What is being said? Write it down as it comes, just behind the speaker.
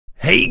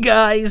Hey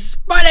guys,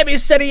 my name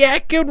is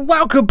Seniac and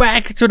welcome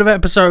back to another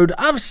episode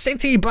of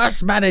City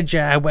Bus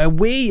Manager, where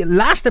we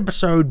last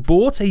episode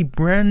bought a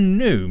brand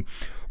new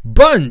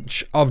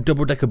bunch of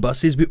double-decker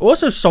buses. We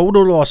also sold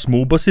all our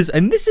small buses,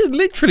 and this is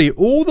literally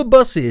all the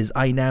buses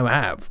I now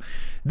have.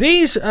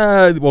 These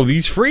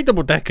three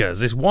double-deckers,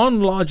 this one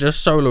larger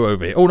solo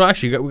over here. Oh no,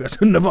 actually we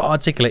got another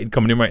articulated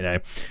coming in right now.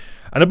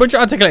 And a bunch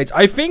of articulates.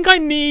 I think I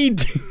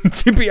need,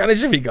 to be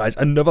honest with you guys,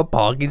 another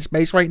parking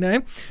space right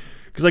now.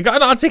 Because I got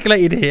an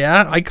articulated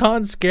here, I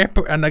can't skip,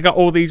 and I got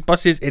all these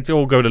buses. It's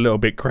all going a little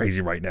bit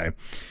crazy right now.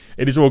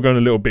 It is all going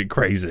a little bit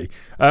crazy.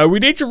 We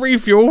need to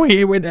refuel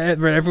here and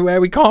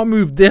everywhere. We can't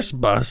move this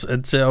bus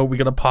until we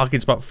got a parking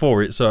spot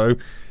for it. So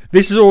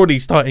this is already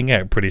starting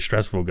out pretty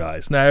stressful,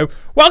 guys. Now,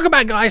 welcome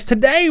back, guys.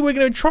 Today we're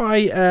going to try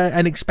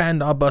and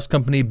expand our bus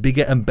company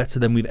bigger and better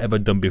than we've ever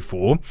done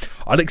before.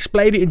 I'll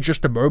explain it in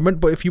just a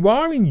moment, but if you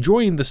are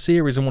enjoying the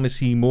series and want to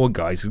see more,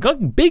 guys, we've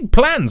got big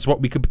plans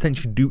what we could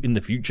potentially do in the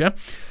future.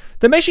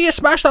 Then make sure you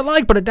smash that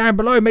like button down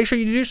below. Make sure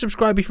you do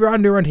subscribe if you're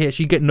new around here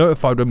so you get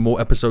notified when more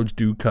episodes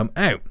do come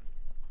out.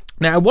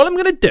 Now, what I'm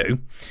going to do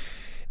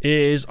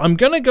is I'm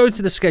going to go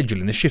to the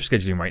scheduling, the shift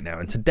scheduling right now.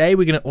 And today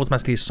we're going to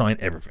automatically assign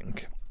everything.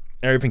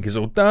 Everything is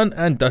all done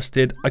and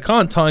dusted. I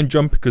can't time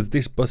jump because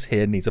this bus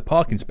here needs a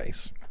parking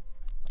space.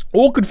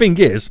 Awkward thing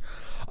is,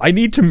 I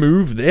need to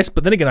move this,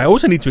 but then again, I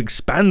also need to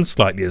expand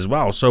slightly as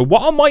well. So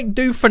what I might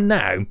do for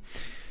now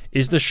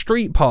is the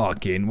street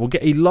parking. We'll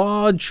get a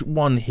large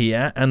one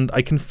here, and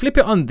I can flip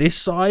it on this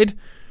side,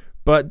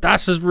 but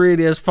that's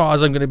really as far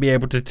as I'm going to be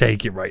able to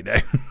take it right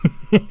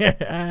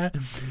now.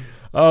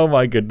 Oh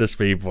my goodness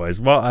me, boys.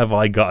 What have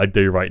I got to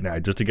do right now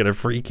just to get a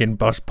freaking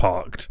bus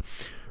parked?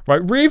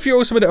 Right,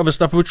 refuel some of the other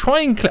stuff. We'll try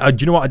and do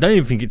you know what? I don't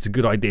even think it's a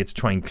good idea to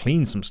try and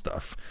clean some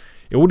stuff.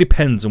 It all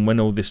depends on when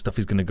all this stuff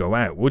is going to go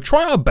out. We'll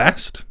try our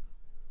best,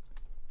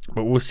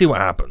 but we'll see what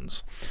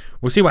happens.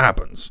 We'll see what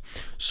happens.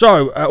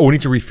 So, we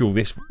need to refuel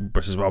this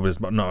bus as well, but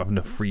there's not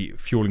enough free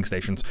fueling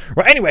stations.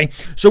 Right, anyway,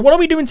 so what are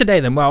we doing today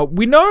then? Well,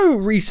 we know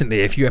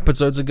recently, a few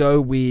episodes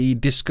ago, we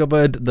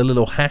discovered the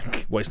little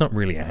hack. Well, it's not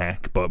really a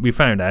hack, but we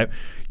found out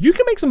you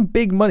can make some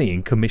big money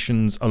in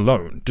commissions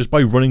alone, just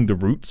by running the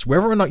routes.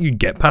 Whether or not you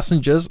get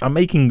passengers, I'm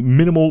making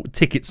minimal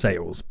ticket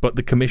sales, but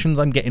the commissions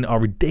I'm getting are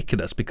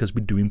ridiculous because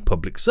we're doing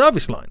public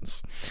service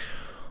lines.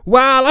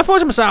 Well, I thought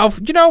to myself,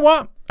 do you know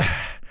what?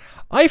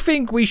 I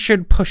think we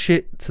should push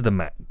it to the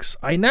max.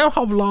 I now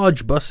have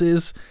large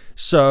buses,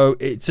 so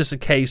it's just a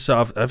case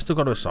of I've still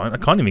got to assign. I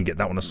can't even get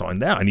that one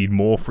assigned there. I need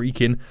more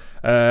freaking.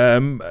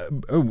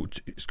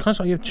 It's kind of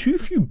like you have too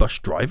few bus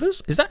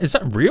drivers. Is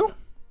that real?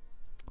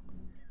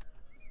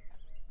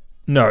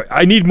 No,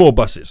 I need more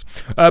buses.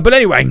 But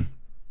anyway.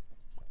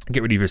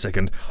 Get rid of you for a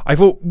second. I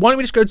thought, why don't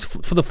we just go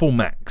for the full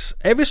max?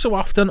 Every so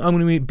often, I'm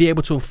going to be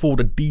able to afford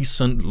a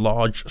decent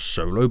large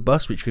solo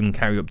bus, which can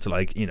carry up to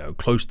like,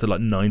 close to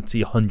like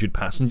 90, 100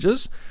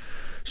 passengers.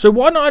 So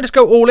why not I just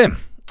go all in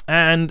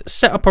and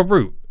set up a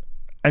route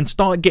and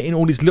start getting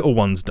all these little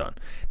ones done?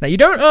 Now, you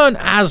don't earn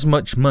as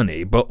much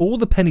money, but all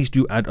the pennies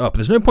do add up.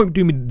 There's no point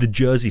doing the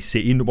Jersey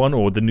City one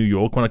or the New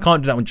York one. I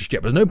can't do that one just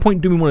yet, but there's no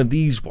point doing one of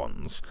these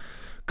ones.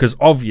 Because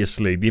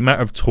obviously, the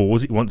amount of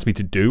tours it wants me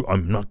to do,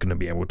 I'm not going to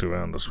be able to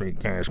earn the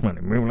sweet cash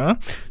money.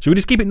 So we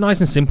just keep it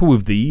nice and simple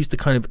with these to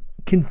kind of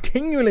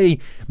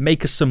continually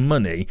make us some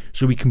money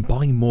so we can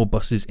buy more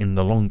buses in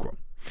the long run.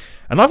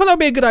 And I thought that would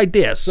be a good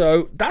idea.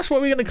 So that's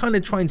what we're going to kind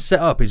of try and set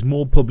up is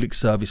more public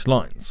service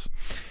lines.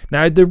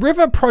 Now, the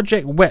River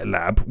Project Wet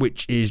Lab,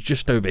 which is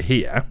just over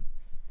here,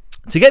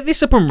 to get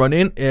this up and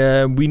running,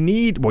 we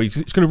need, well,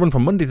 it's going to run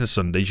from Monday to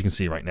Sunday, as you can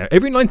see right now.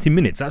 Every 90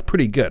 minutes, that's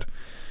pretty good.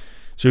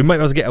 So we might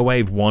be able to get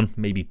away with one,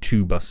 maybe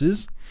two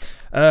buses.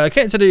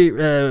 Okay, to the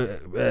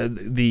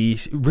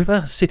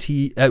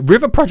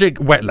River Project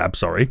Wet Lab,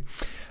 sorry.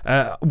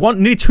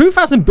 Nearly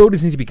 2,000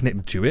 buildings need to be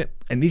connected to it,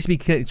 and needs to be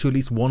connected to at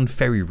least one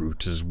ferry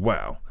route as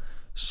well.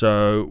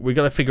 So we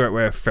got to figure out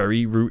where a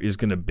ferry route is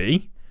going to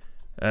be.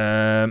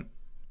 Can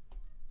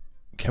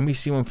we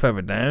see one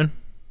further down?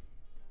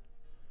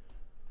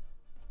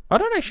 I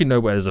don't actually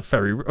know where there's a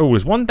ferry. Oh,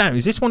 there's one down.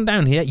 Is this one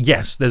down here?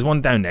 Yes, there's one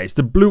down there. It's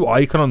the blue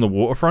icon on the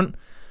waterfront.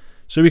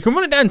 So we can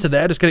run it down to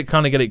there, just get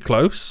it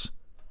close.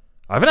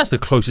 I think that's the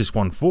closest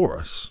one for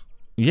us.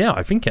 Yeah,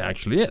 I think it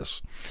actually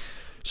is.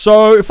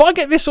 So if I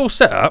get this all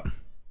set up,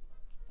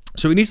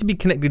 so it needs to be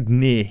connected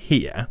near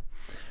here.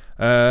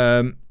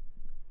 So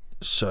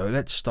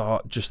let's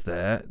start just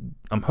there.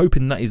 I'm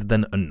hoping that is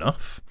then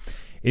enough.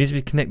 It needs to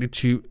be connected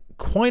to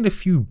quite a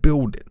few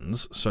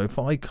buildings. So if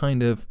I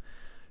kind of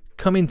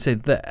come into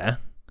there,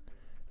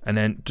 and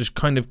then just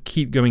kind of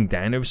keep going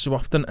down every so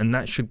often, and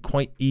that should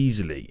quite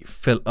easily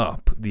fill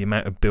up the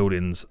amount of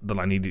buildings that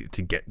I need it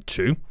to get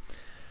to.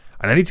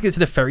 And I need to get to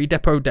the ferry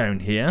depot down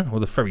here, or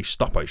the ferry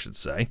stop, I should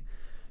say.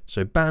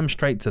 So bam,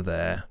 straight to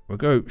there. We'll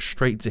go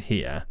straight to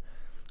here.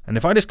 And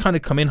if I just kind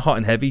of come in hot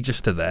and heavy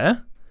just to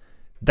there,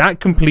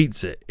 that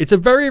completes it. It's a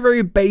very,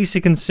 very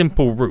basic and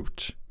simple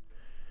route,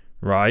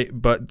 right?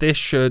 But this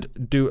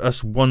should do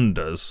us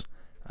wonders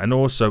and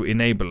also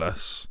enable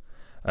us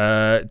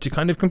to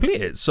kind of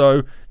complete it.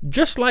 So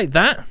just like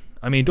that,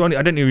 I mean,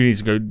 I don't even need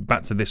to go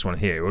back to this one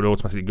here. It would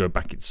automatically go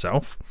back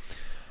itself.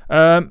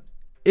 It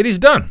is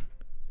done.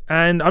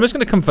 And I'm just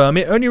going to confirm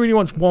it. Only really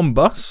wants one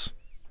bus.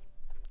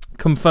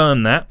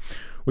 Confirm that.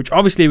 Which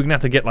obviously we're going to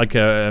have to get like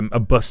a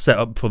bus set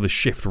up for the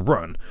shift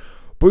run.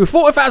 But with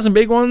 40,000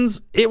 big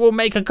ones, it will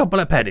make a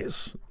couple of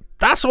pennies.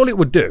 That's all it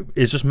would do,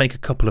 is just make a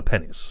couple of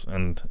pennies.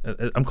 And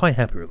I'm quite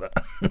happy with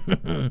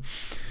that.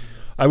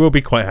 I will be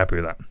quite happy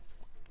with that.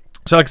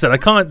 So like I said, I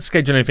can't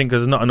schedule anything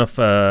because there's not enough,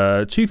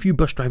 too few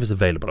bus drivers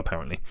available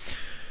apparently.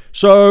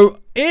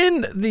 So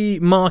in the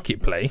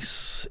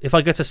marketplace, if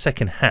I go to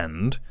second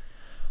hand,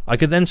 I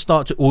could then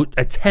start to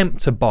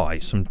attempt to buy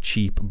some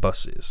cheap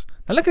buses.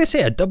 Now look at this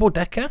here, a double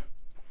decker.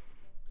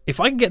 If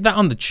I can get that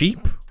on the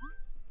cheap,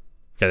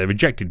 okay, they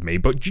rejected me,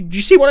 but do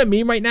you see what I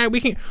mean right now?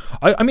 We can,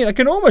 I mean, I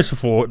can almost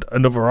afford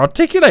another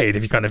articulated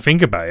if you kind of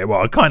think about it.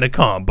 Well, I kind of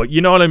can't, but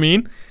you know what I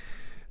mean?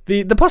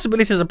 The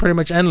possibilities are pretty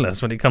much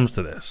endless when it comes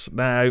to this.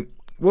 Now,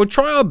 we'll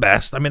try our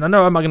best. I mean, I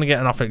know I'm not going to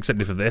get an offer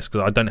accepted for this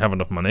because I don't have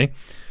enough money.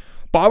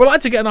 But I would like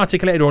to get an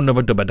articulated or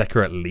another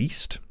double-decker at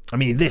least. I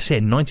mean, this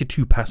here,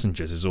 92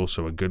 passengers is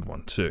also a good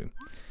one too.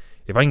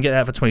 If I can get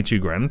that for 22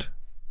 grand,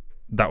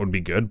 that would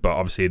be good. But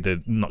obviously,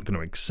 they're not going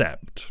to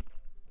accept.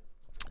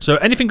 So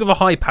anything with a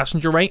high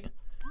passenger rate,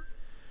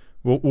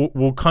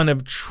 we'll kind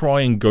of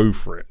try and go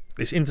for it.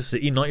 This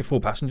intercity, 94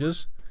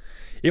 passengers.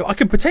 You know, I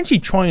could potentially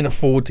try and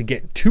afford to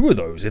get 2 of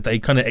those if they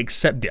kind of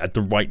accept it at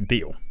the right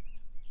deal.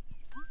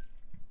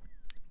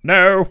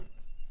 No.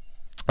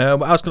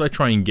 What else could I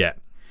try and get?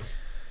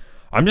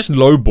 I'm just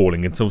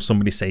lowballing until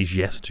somebody says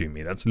yes to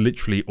me. That's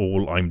literally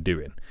all I'm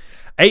doing.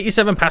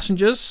 87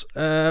 passengers.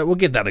 We'll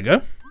give that a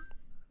go.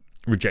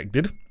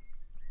 Rejected.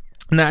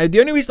 Now,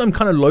 the only reason I'm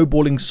kind of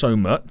lowballing so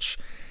much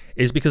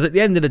is because at the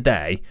end of the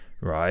day,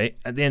 right,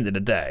 at the end of the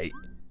day,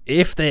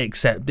 if they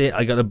accept it,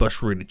 I got a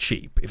bus really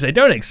cheap. If they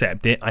don't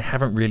accept it, I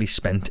haven't really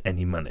spent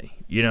any money.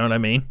 You know what I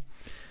mean?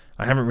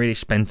 I haven't really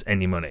spent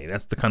any money.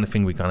 That's the kind of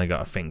thing we kind of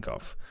got to think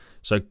of.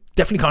 So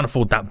definitely can't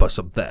afford that bus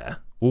up there.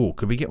 Oh,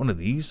 could we get one of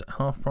these at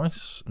half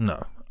price?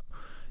 No.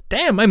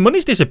 Damn, my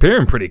money's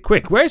disappearing pretty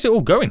quick. Where is it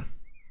all going?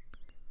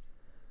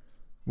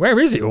 Where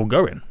is it all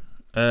going?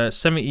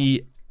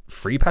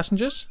 73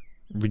 passengers?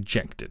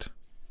 Rejected.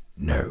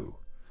 No.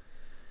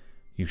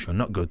 You shall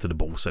not go to the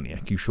ball,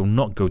 Seniac. You shall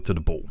not go to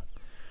the ball.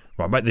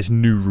 Right, about this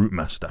new route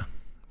master.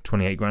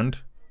 28 grand.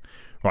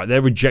 Right,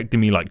 they're rejecting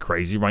me like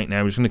crazy right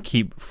now. We're just going to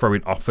keep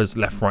throwing offers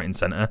left, right, and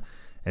centre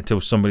until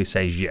somebody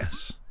says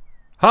yes.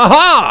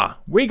 Ha-ha!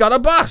 We got a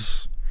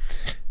bus!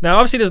 Now,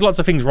 obviously, there's lots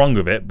of things wrong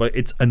with it, but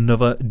it's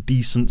another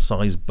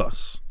decent-sized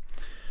bus.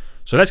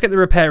 So let's get the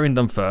repairing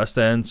done first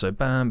then. So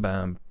bam,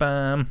 bam,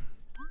 bam.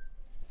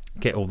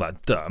 Get all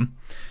that done.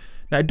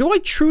 Now, do I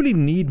truly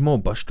need more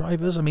bus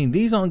drivers? I mean,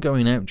 these aren't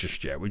going out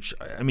just yet, which,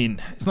 I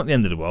mean, it's not the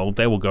end of the world.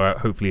 They will go out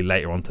hopefully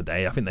later on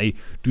today. I think they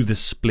do the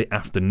split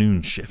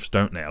afternoon shifts,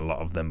 don't they? A lot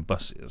of them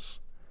buses.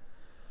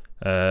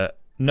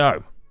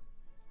 No.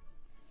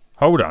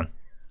 Hold on.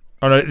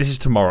 Oh, no, this is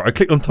tomorrow. I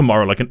clicked on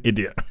tomorrow like an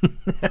idiot.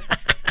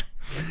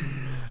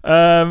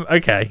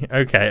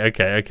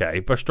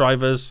 Okay. Bus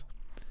drivers.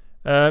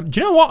 Do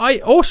you know what? I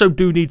also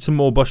do need some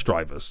more bus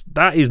drivers.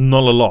 That is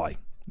not a lie.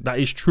 That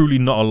is truly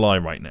not a lie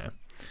right now.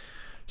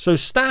 So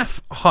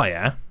staff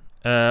hire.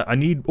 I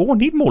need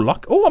more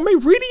lock. Oh, am I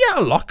really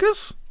out of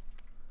lockers?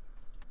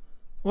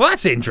 Well,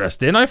 that's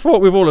interesting. I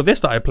thought with all of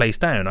this that I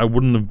placed down, I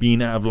wouldn't have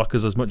been out of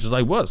lockers as much as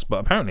I was, but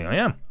apparently I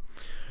am.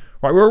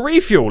 Right, we'll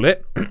refuel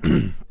it.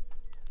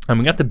 And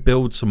we have to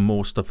build some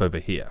more stuff over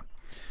here.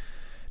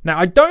 Now,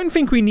 I don't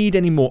think we need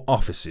any more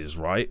offices,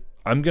 right?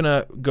 I'm going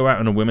to go out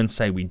on a whim and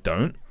say we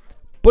don't.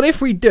 But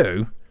if we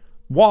do,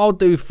 what I'll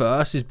do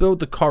first is build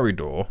the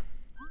corridor.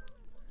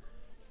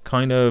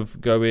 Kind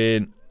of go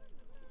in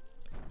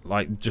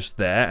like just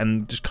there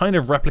and just kind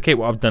of replicate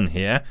what I've done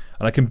here.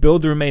 And I can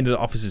build the remainder of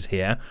the offices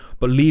here,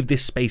 but leave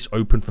this space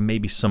open for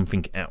maybe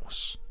something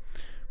else.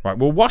 Right,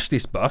 we'll wash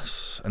this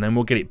bus and then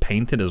we'll get it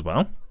painted as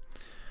well.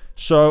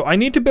 So I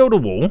need to build a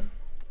wall.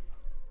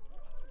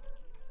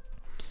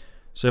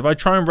 So if I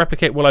try and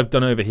replicate what I've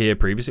done over here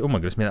previously, oh my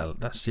goodness, man,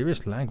 that's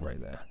serious lag right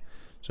there.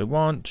 So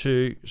 1,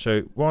 2,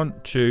 so 1,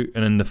 2,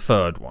 and then the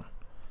third one.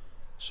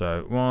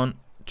 So 1,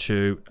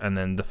 2, and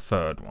then the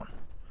third one.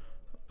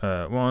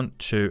 1,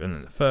 2, and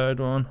then the third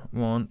one.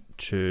 1,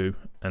 2,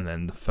 and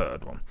then the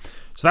third one.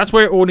 So that's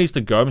where it all needs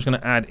to go. I'm just going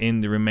to add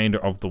in the remainder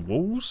of the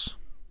walls.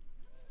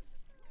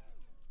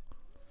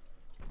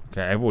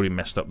 Okay, I've already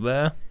messed up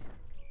there.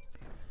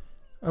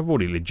 I've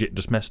already legit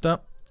just messed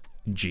up.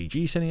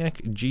 GG,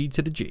 Seniac. G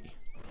to the G.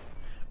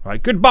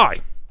 Right,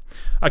 goodbye.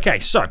 Okay,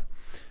 so,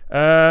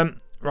 right,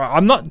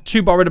 I'm not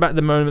too worried about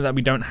the moment that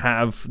we don't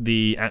have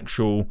the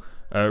actual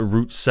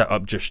route set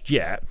up just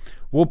yet.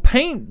 We'll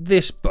paint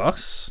this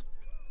bus.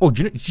 Oh,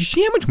 do you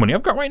see how much money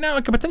I've got right now?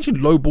 I could potentially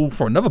lowball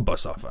for another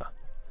bus offer.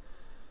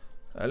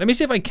 Let me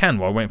see if I can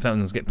while waiting for that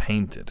one to get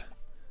painted.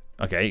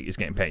 Okay, it's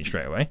getting painted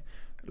straight away.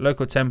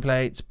 Local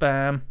templates,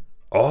 bam.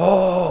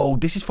 Oh,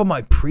 this is for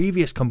my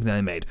previous company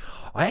I made.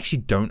 I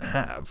actually don't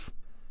have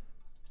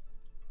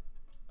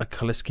a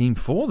color scheme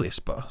for this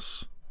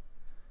bus.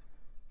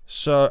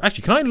 So,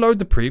 actually, can I load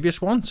the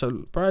previous one?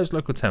 So, browse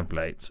local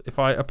templates. If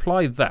I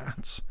apply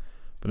that,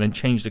 but then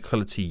change the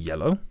color to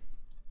yellow,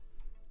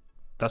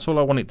 that's all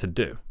I want it to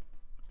do.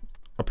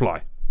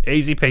 Apply.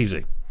 Easy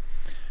peasy.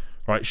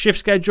 Right, shift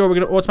schedule. We're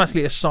going to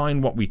automatically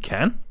assign what we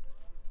can.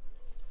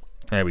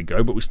 There we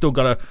go. But we still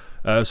got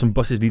some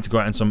buses need to go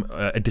out and some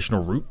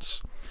additional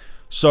routes.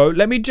 So,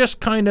 let me just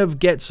kind of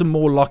get some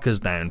more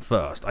lockers down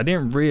first. I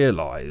didn't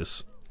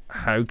realize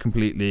how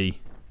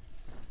completely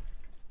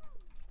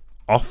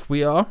off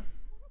we are.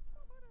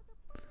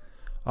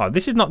 Oh,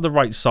 this is not the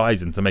right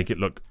sizing to make it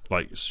look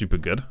like super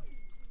good.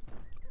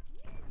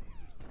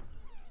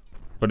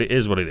 But it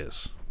is what it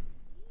is.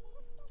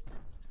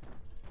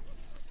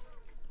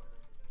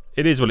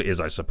 It is what it is,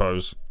 I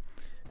suppose.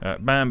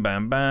 Bam,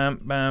 bam, bam,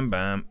 bam,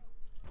 bam,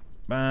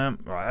 bam.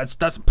 Right,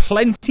 that's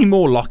plenty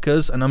more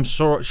lockers, and I'm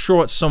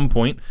sure at some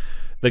point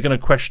they're going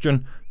to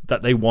question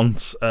that they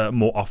want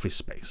more office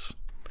space.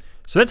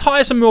 So let's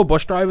hire some more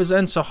bus drivers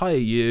then. So hire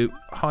you,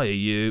 hire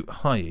you,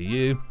 hire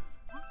you.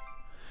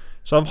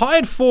 So I've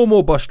hired 4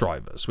 more bus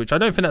drivers, which I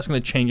don't think that's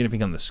going to change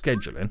anything on the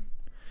scheduling.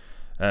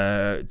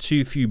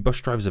 Too few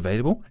bus drivers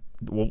available.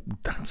 Well,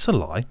 that's a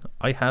lie.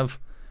 I have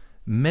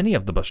many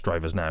of the bus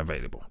drivers now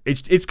available.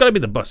 It's got to be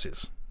the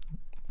buses.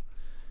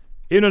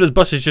 Even though there's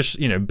buses just,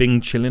 you know,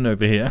 Bing chilling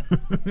over here.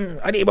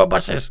 I need more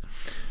buses.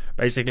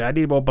 Basically, I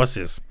need more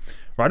buses.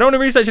 Right, I don't want to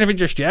research anything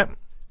just yet.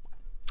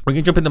 We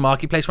can jump in the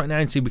marketplace right now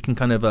and see if we can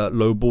kind of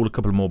lowball a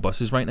couple more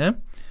buses right now.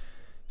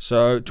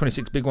 So,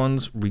 26 big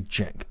ones,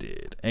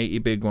 rejected. 80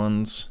 big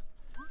ones,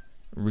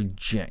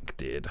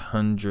 rejected.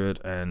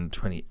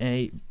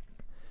 128,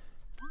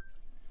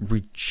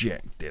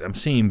 rejected. I'm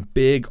seeing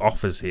big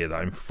offers here that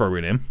I'm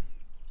throwing in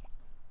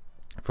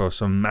for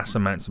some mass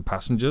amounts of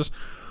passengers,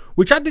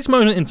 which at this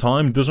moment in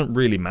time doesn't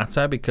really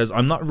matter because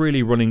I'm not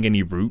really running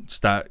any routes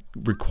that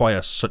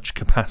require such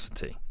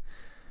capacity.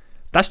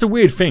 That's the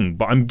weird thing,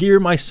 but I'm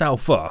gearing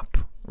myself up,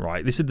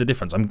 right? This is the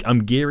difference. I'm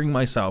gearing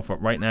myself up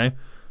right now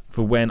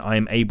for when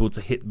I'm able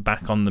to hit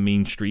back on the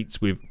mean streets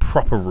with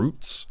proper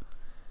routes,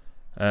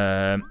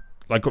 like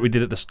what we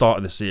did at the start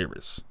of the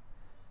series.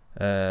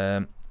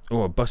 Oh,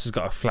 a bus has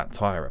got a flat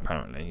tyre,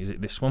 apparently. Is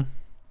it this one?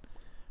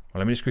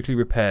 Well, let me just quickly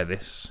repair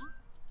this.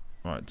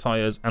 Right,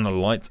 tyres and a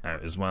light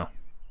out as well.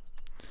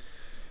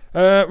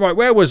 Right,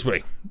 where was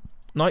we?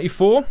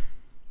 94?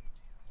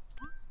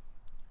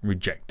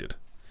 Rejected.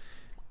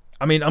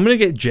 I mean, I'm going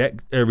to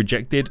get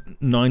rejected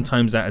 9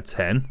 times out of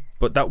 10.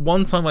 But that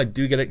one time I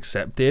do get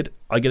accepted,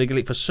 I get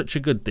it for such a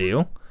good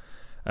deal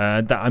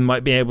that I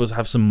might be able to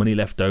have some money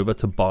left over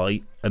to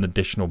buy an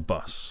additional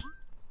bus.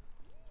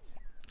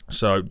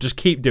 So just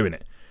keep doing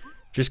it.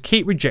 Just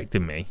keep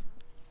rejecting me.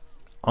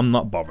 I'm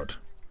not bothered.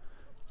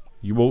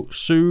 You will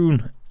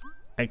soon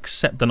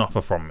accept an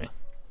offer from me.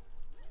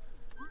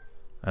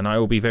 And I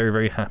will be very,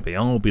 very happy.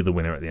 I'll be the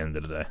winner at the end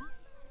of the day.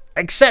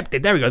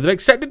 Accepted. There we go. They've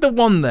accepted the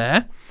one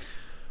there.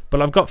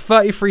 But I've got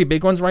 33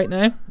 big ones right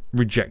now.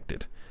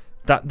 Rejected.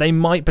 That they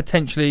might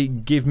potentially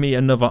give me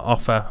another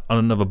offer on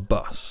another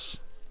bus.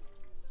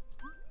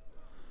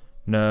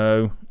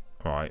 No.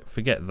 Alright,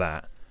 forget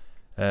that.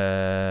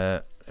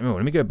 Let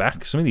me go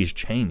back. Some of these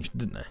changed,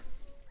 didn't they?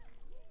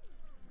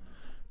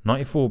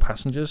 94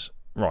 passengers.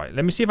 Right,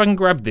 let me see if I can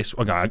grab this.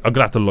 Okay, I'm going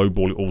to have to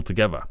lowball it all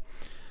together.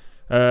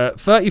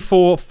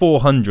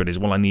 34,400 is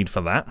what I need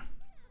for that.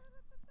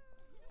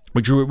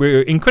 Which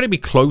we're incredibly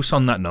close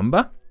on that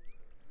number.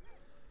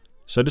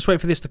 So just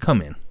wait for this to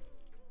come in.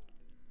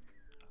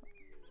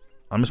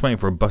 I'm just waiting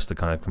for a bus to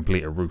kind of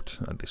complete a route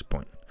at this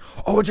point.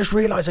 Oh, I just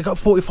realised I got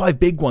 45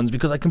 big ones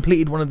because I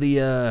completed one of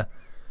the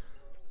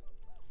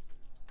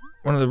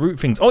route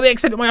things. Oh, they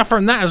accepted my offer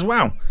on that as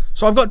well.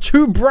 So I've got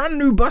 2 brand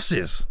new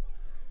buses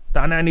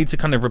that I now need to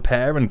kind of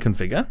repair and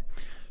configure.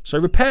 So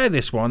repair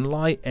this one,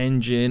 light,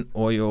 engine,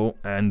 oil,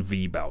 and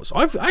V-belts.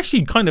 I've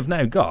actually kind of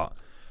now got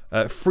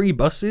 3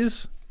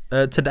 buses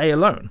today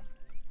alone.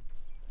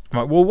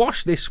 Right, we'll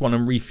wash this one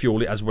and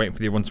refuel it as we're waiting for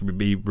the other one to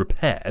be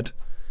repaired.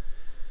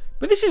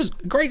 But this is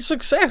great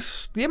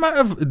success. The amount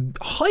of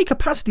high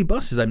capacity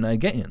buses I'm now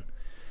getting.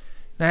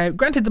 Now,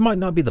 granted, there might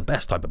not be the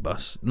best type of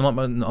bus. It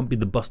might not be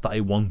the bus that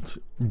I want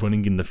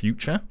running in the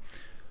future.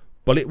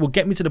 But it will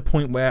get me to the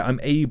point where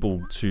I'm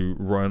able to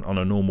run on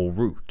a normal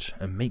route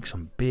and make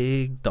some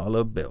big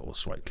dollar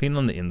bills. Right, clean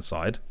on the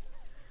inside.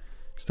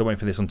 Still waiting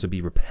for this one to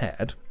be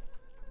repaired.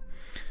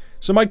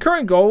 So my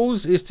current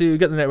goals is to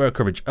get the network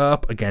coverage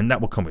up. Again, that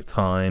will come with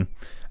time.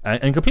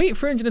 And complete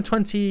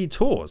 320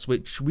 tours,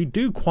 which we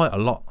do quite a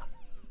lot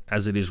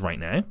as it is right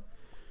now.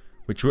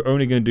 Which we're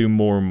only going to do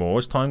more and more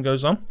as time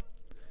goes on.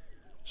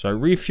 So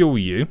refuel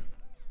you.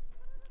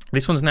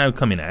 This one's now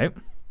coming out.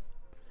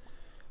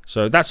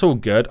 So that's all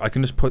good. I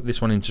can just put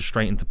this one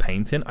straight into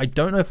painting. I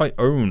don't know if I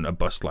own a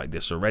bus like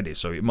this already.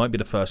 So it might be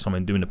the first time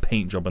I'm doing a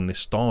paint job on this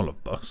style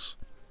of bus.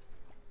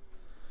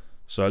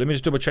 So let me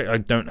just double check I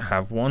don't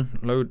have one.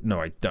 Load?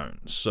 No, I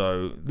don't.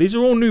 So these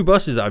are all new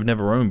buses that I've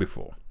never owned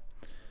before.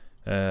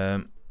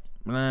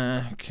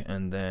 Black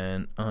and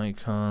then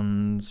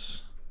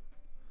icons.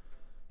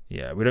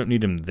 Yeah, we don't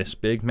need them this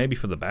big. Maybe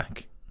for the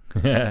back.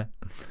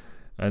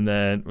 And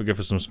then we'll go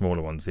for some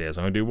smaller ones here.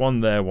 So I'm going to do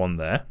one there, one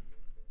there.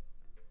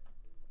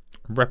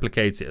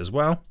 Replicate it as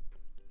well.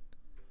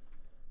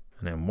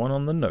 And then one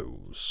on the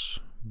nose.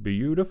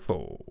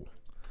 Beautiful.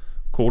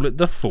 Call it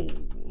the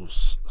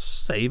Fools.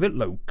 Save it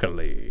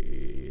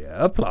locally.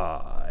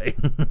 Apply.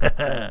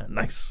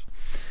 Nice.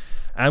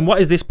 And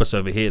what is this bus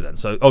over here then?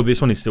 So, oh,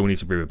 this one still needs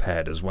to be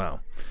repaired as well.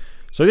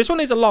 So this one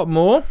needs a lot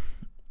more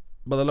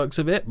by the looks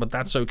of it, but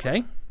that's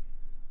okay.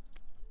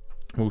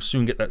 We'll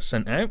soon get that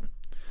sent out.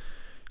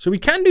 So we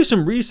can do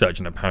some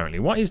researching apparently.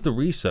 What is the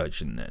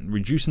researching then?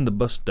 Reducing the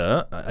bus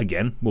dirt.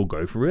 Again, we'll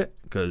go for it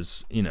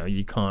because, you know,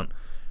 you can't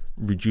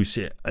reduce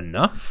it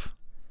enough.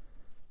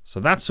 So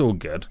that's all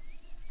good.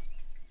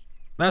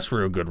 That's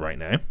real good right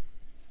now.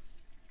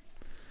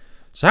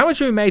 So how much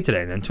have we made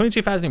today then?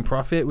 22,000 in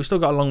profit. We've still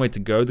got a long way to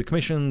go. The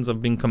commissions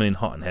have been coming in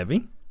hot and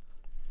heavy.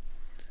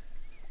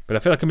 But I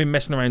feel like I've been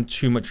messing around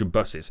too much with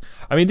buses.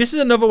 I mean, this is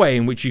another way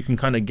in which you can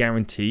kind of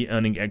guarantee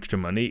earning extra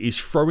money, is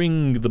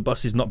throwing the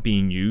buses not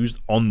being used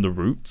on the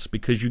routes,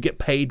 because you get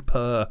paid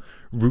per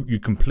route you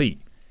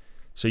complete.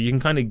 So you can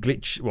kind of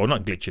glitch, well,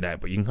 not glitch it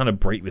out, but you can kind of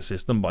break the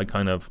system by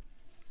kind of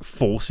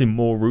forcing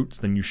more routes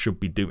than you should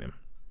be doing.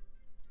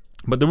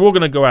 But they're all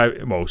going to go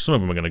out, well, some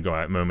of them are going to go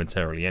out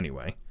momentarily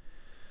anyway.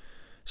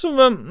 Some of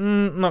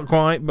them, not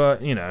quite,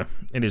 but, you know,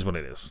 it is what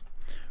it is.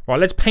 Right,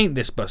 let's paint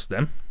this bus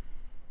then.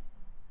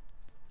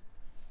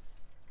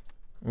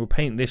 We'll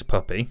paint this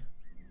puppy.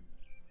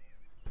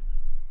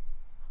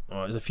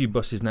 Right, there's a few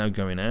buses now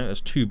going out. There's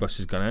 2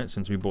 buses gone out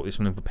since we bought this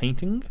one in for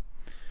painting.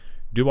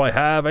 Do I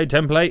have a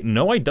template?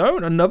 No, I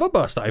don't. Another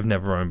bus that I've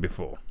never owned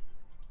before.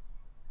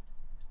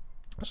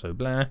 So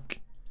black,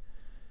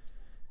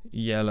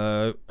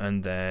 yellow,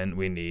 and then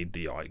we need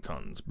the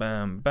icons.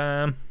 Bam,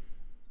 bam.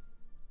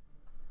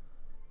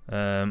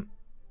 Bam,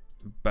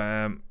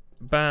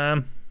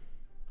 bam,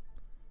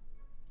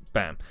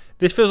 bam.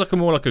 This feels like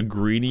more like a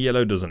greeny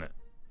yellow, doesn't it?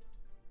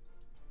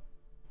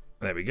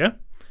 There we go.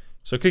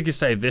 So click to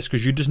save this,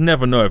 because you just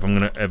never know if I'm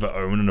going to ever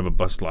own another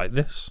bus like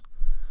this.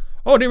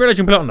 Oh, I didn't realize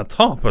you can put it on the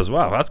top as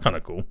well. That's kind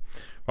of cool.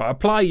 Right,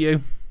 apply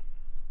you.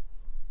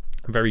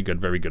 Very good,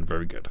 very good,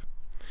 very good.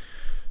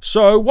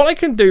 So what I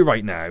can do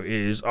right now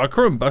is our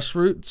current bus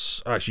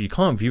routes. Actually, you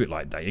can't view it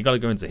like that. You got to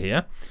go into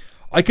here.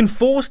 I can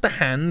force the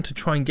hand to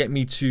try and get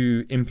me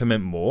to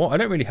implement more. I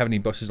don't really have any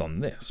buses on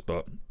this,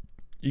 but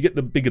you get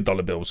the bigger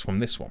dollar bills from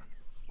this one.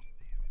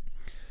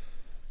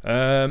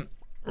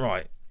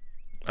 Right.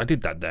 I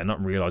did that there,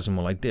 not realizing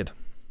what I did.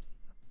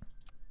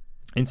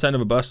 Insert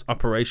another bus,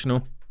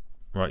 operational.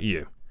 Right,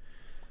 you.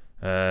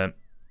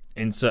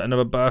 Insert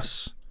another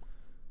bus.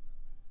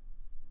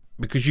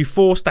 Because you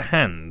force the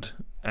hand,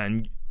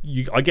 and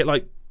I get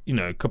like, you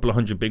know, a couple of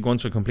 100 big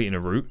ones for completing a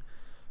route.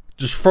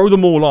 Just throw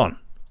them all on.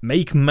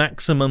 Make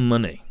maximum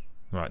money.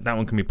 Right, that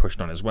one can be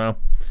pushed on as well.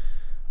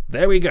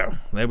 There we go.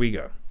 There we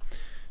go.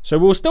 So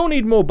we'll still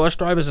need more bus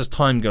drivers as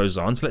time goes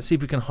on. So let's see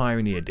if we can hire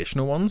any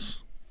additional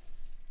ones.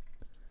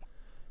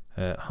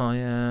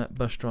 Hire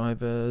bus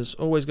drivers.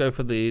 Always go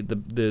for the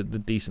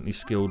decently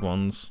skilled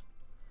ones.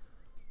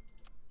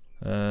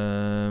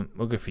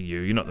 We'll go for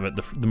you. You're not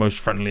the most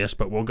friendliest,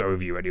 but we'll go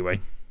with you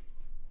anyway.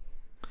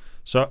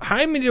 So how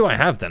many do I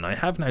have then? I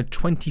have now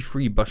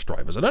 23 bus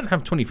drivers. I don't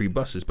have 23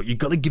 buses, but you've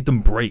got to give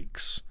them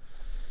breaks.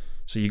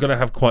 So you've got to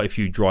have quite a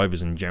few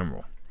drivers in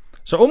general.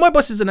 So all my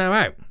buses are now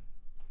out.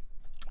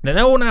 They're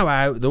all now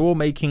out. They're all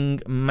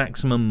making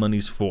maximum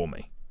monies for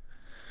me.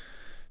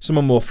 Some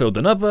are more filled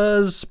than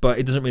others, but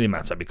it doesn't really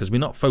matter because we're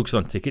not focused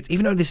on tickets,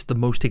 even though this is the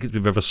most tickets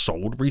we've ever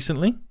sold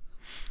recently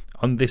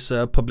on this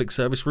public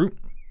service route.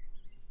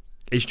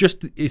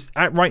 It's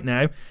at right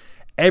now,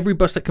 every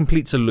bus that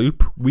completes a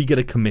loop, we get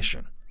a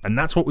commission. And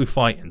that's what we're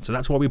fighting. So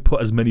that's why we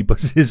put as many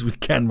buses as we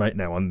can right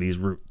now on these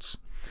routes.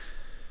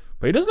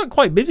 But it does look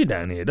quite busy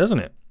down here,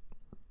 doesn't it?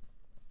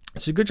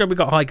 It's a good job we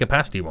got high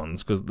capacity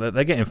ones because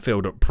they're getting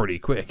filled up pretty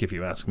quick, if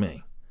you ask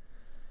me.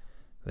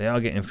 They are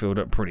getting filled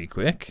up pretty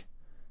quick.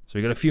 So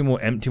we got a few more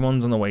empty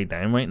ones on the way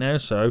down right now.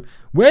 So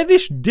where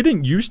this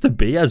didn't used to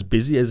be as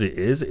busy as it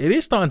is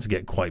starting to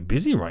get quite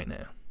busy right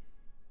now.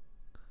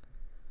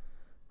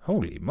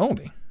 Holy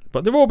moly.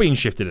 But they're all being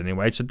shifted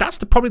anyway. So that's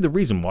probably the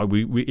reason why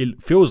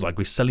it feels like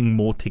we're selling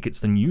more tickets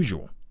than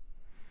usual.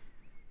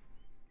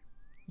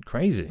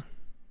 Crazy.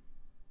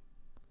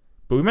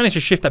 But we managed to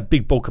shift that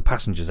big bulk of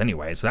passengers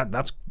anyway. So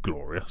that's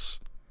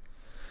glorious.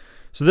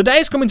 So the day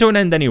is coming to an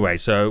end anyway,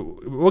 so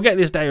we'll get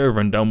this day over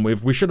and done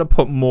with. We should have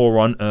put more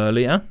on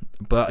earlier,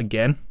 but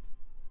again,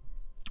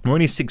 we're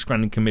only 6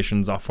 grand in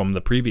commissions off from the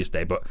previous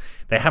day, but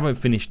they haven't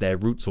finished their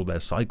routes or their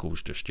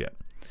cycles just yet.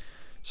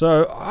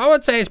 So I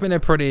would say it's been a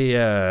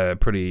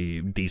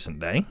pretty decent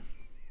day.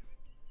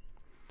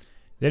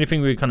 The only thing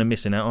we're kind of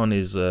missing out on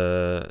is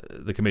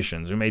the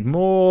commissions. We made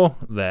more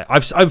there.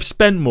 I've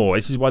spent more.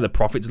 This is why the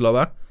profit's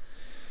lower,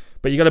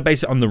 but you got to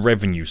base it on the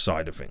revenue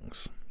side of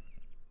things.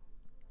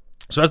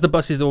 So as the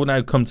buses all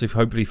now come to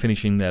hopefully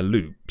finishing their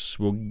loops,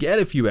 we'll get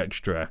a few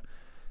extra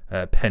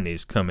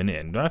pennies coming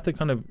in. Do I have to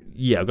kind of...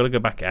 Yeah, I've got to go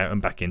back out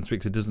and back into it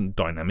because it doesn't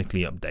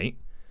dynamically update.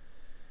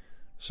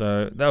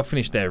 So they'll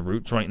finish their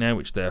routes right now,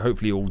 which they're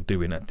hopefully all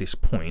doing at this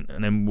point.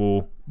 And then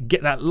we'll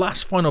get that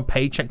last final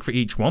paycheck for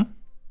each one,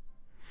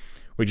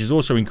 which is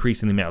also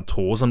increasing the amount of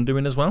tours I'm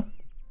doing as well.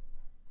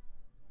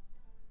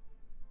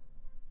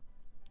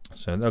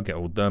 So they'll get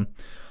all done.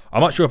 I'm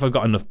not sure if I've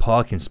got enough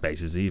parking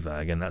spaces either.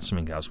 Again, that's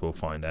something else we'll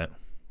find out.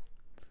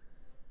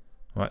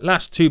 All right,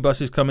 last 2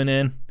 buses coming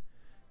in.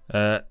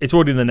 It's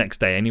already the next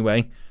day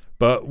anyway.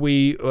 But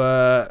we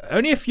were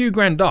only a few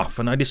grand off,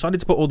 and I decided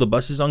to put all the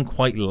buses on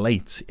quite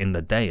late in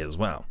the day as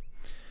well.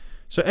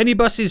 So any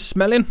buses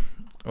smelling?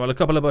 Well, a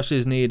couple of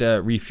buses need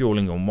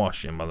refueling and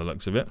washing by the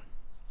looks of it.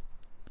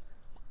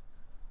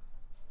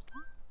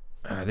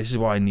 This is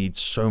why I need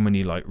so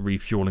many like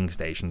refueling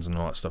stations and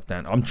all that stuff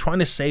down. I'm trying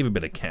to save a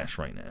bit of cash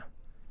right now.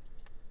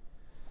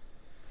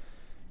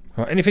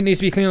 Right, anything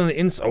needs to be cleaned on the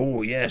inside.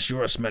 Oh yes,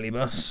 you're a smelly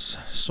bus.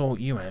 Sort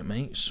you out,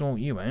 mate. Sort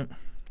you out.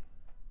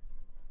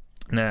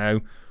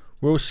 Now,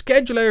 we'll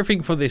schedule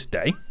everything for this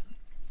day.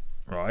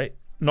 Right.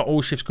 Not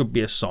all shifts could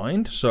be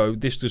assigned. So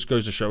this just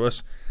goes to show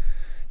us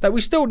that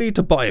we still need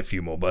to buy a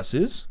few more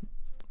buses.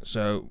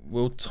 So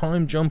we'll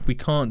time jump. We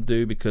can't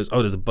do because,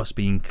 oh, there's a bus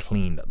being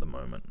cleaned at the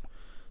moment.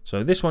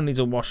 So this one needs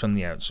a wash on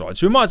the outside.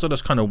 So we might as well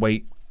just kind of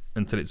wait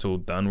until it's all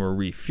done. We'll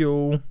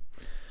refuel.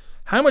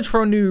 How much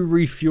for a new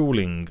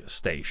refueling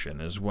station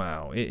as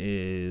well? It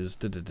is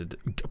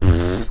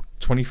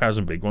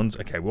 20,000 big ones.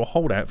 Okay, we'll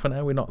hold out for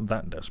now. We're not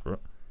that desperate.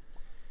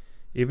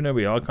 Even though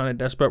we are kind of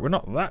desperate, we're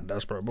not that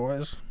desperate,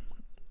 boys.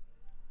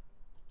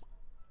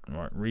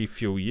 Alright,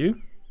 refuel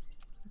you.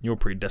 You're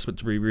pretty desperate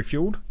to be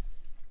refueled.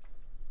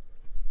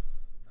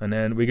 And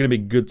then we're going to be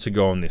good to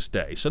go on this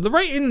day. So the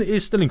rating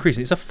is still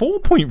increasing. It's a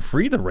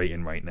 4.3, the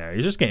rating right now.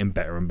 It's just getting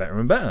better and better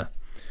and better.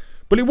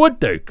 But it would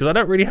do, because I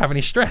don't really have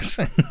any stress.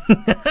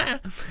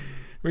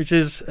 Which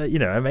is, you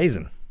know,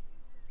 amazing.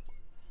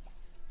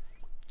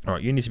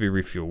 Alright, you need to be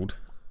refueled.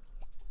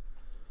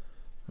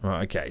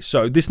 Right, okay,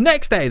 so this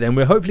next day then,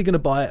 we're hopefully going to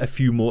buy a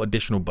few more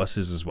additional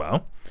buses as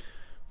well.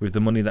 With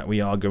the money that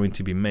we are going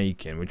to be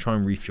making. We'll try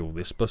and refuel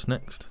this bus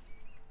next.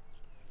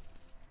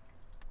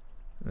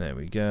 There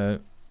we go.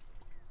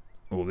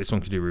 Oh, this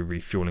one could do with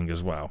refueling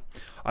as well.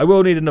 I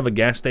will need another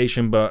gas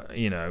station, but,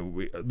 you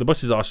know, the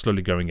buses are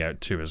slowly going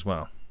out too as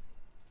well.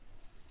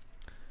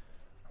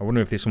 I wonder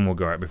if this one will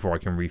go out before I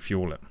can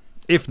refuel it.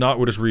 If not,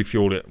 we'll just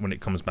refuel it when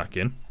it comes back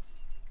in.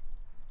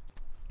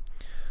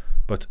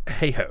 But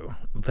hey-ho,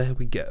 there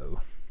we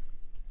go.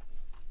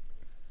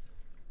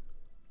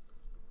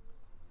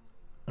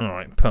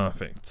 Alright,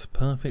 perfect.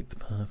 Perfect,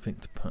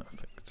 perfect,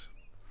 perfect.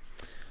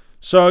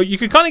 So you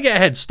can kind of get a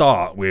head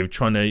start with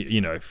trying to, you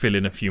know, fill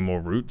in a few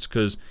more routes,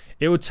 because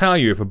it will tell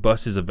you if a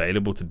bus is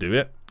available to do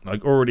it.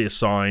 Like already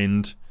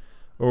assigned.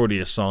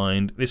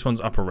 This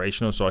one's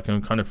operational, so I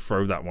can kind of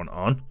throw that one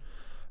on.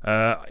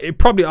 It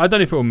probably, I don't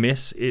know if it will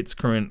miss its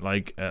current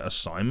like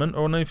assignment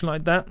or anything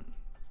like that.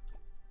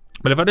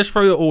 But if I just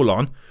throw it all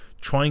on,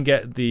 try and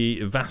get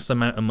the vast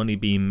amount of money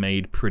being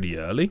made pretty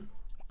early,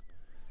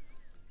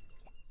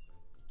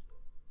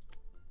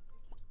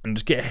 and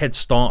just get a head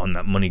start on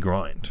that money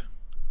grind.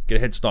 Get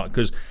a head start,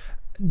 because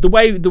the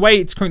way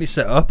it's currently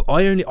set up,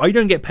 I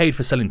don't get paid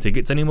for selling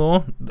tickets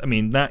anymore. I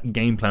mean, that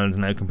game plan is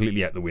now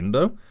completely out the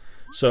window.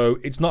 So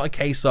it's not a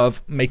case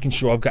of making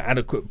sure I've got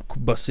adequate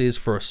buses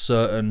for a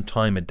certain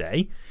time of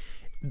day.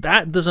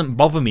 That doesn't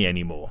bother me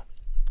anymore.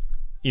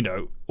 You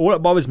know, all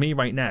that bothers me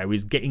right now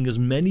is getting as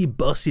many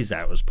buses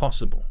out as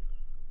possible.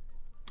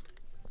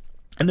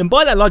 And then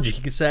by that logic,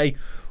 you could say,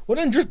 well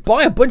then just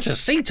buy a bunch of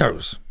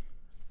Cetos.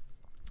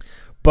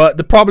 But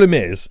the problem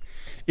is,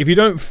 if you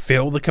don't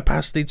fill the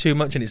capacity too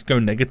much and it's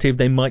going negative,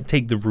 they might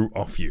take the route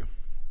off you.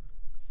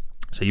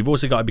 So you've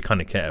also got to be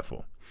kind of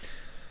careful.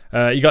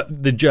 You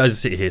got the Jersey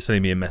City here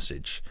sending me a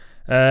message.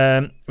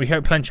 We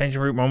hope plan change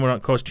of route 1 will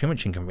not cause too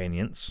much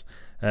inconvenience.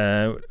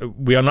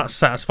 We are not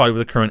satisfied with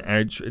the current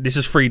edge. This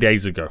is 3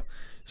 days ago.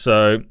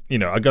 So, you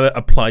know, I got to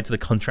apply to the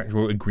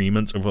contractual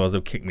agreements, otherwise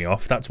they'll kick me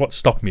off. That's what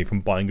stopped me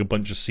from buying a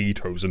bunch of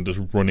Cetos and just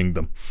running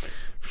them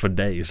for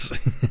days.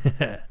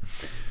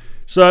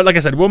 So, like I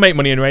said, we'll make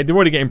money anyway. They're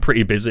already getting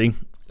pretty busy.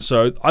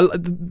 So,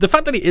 the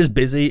fact that it is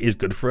busy is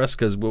good for us,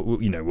 because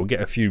we'll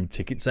get a few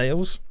ticket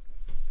sales.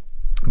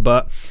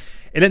 But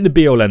it ain't the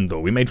be-all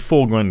end-all. We made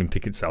 4 grand in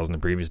ticket sales on the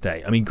previous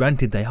day. I mean,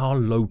 granted, they are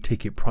low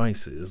ticket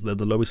prices. They're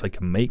the lowest I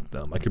can make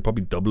them. I could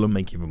probably double them,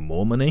 make even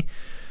more money.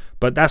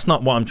 But that's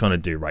not what I'm trying to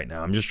do right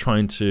now. I'm just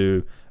trying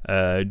to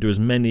do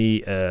as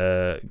many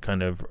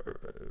kind of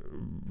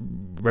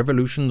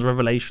revelations.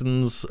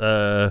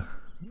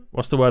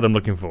 What's the word I'm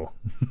looking for?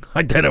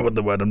 I don't know what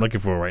the word I'm looking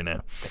for right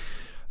now.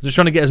 I'm just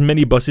trying to get as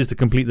many buses to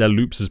complete their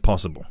loops as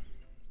possible.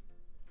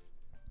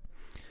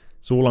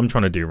 That's all I'm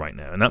trying to do right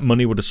now. And that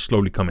money will just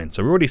slowly come in.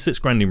 So we're already 6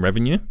 grand in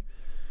revenue.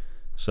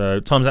 So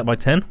times that by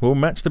 10, we'll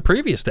match the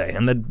previous day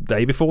and the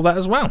day before that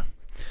as well.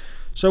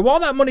 So while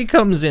that money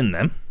comes in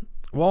then,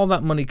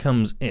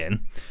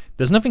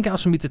 there's nothing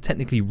else for me to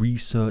technically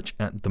research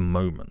at the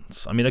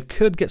moment. I mean, I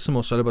could get some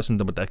more solo bus and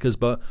double deckers,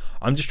 but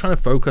I'm just trying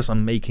to focus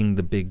on making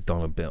the big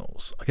dollar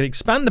bills. I could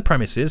expand the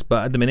premises,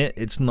 but at the minute,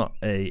 it's not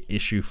a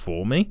issue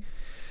for me.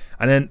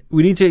 And then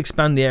we need to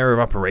expand the area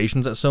of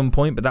operations at some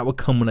point, but that will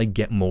come when I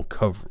get more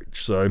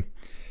coverage. So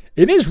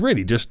it is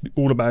really just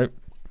all about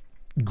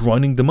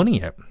grinding the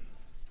money out.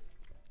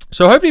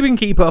 So hopefully we can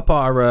keep up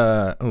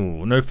our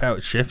no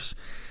failed shifts.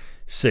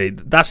 See,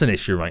 that's an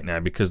issue right now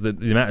because the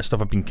amount of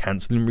stuff I've been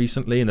cancelling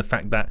recently, and the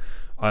fact that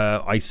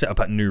I set up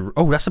that new...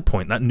 Oh, that's the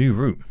point, that new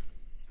route.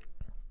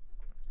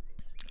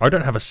 I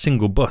don't have a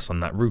single bus on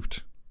that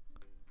route.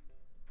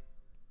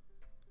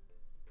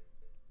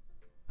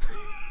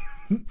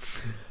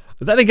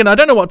 Then again, I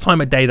don't know what time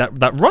of day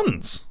that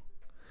runs.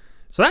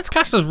 So that's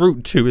classed as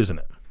Route 2, isn't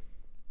it?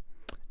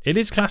 It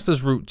is classed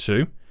as Route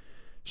 2.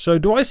 So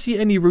do I see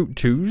any Route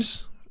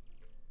 2s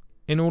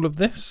in all of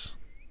this?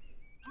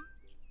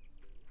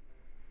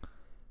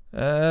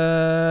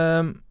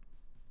 Yes,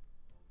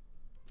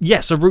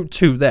 a Route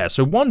 2 there.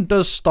 So one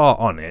does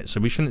start on it,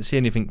 so we shouldn't see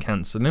anything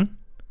cancelling.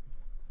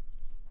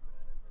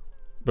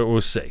 But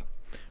we'll see.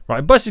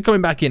 Right, bus is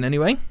coming back in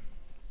anyway.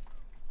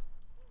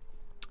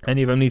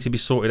 Any of them need to be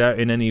sorted out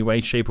in any way,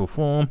 shape or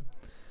form.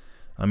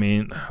 I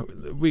mean,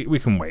 we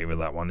can wait with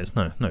that one. It's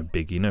no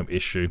biggie, no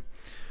issue.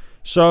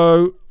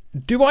 So,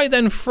 do I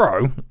then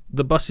throw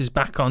the buses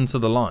back onto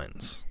the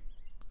lines?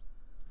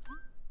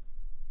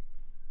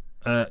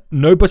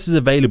 No buses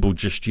available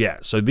just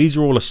yet. So these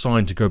are all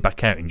assigned to go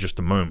back out in just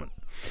a moment.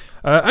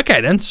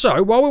 Okay then,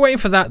 so while we're waiting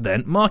for that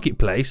then,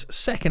 marketplace,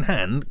 second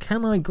hand,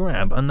 can I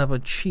grab another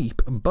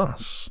cheap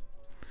bus?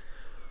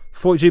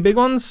 42 big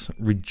ones?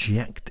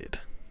 Rejected.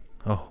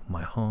 Oh,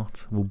 my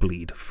heart will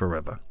bleed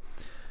forever.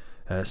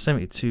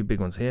 72 big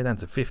ones here, down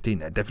to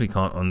 15. I definitely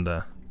can't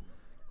under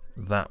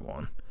that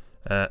one.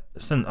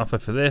 Send offer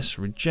for this,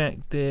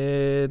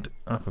 rejected.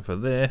 Offer for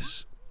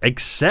this,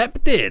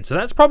 accepted. So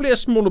that's probably a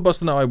smaller bus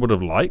than I would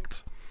have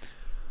liked.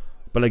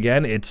 But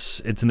again,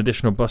 it's an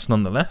additional bus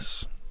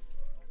nonetheless.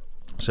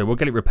 So we'll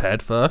get it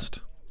repaired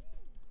first.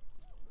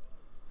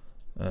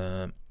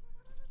 There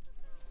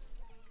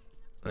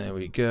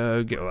we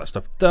go, get all that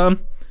stuff done.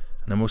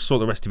 And then we'll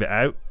sort the rest of it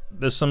out.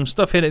 There's some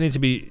stuff here that needs to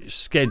be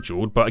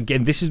scheduled, but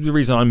again, this is the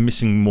reason I'm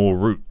missing more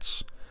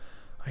routes.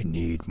 I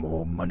need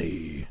more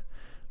money.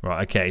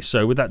 Right, okay,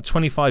 so with that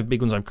 25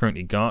 big ones I've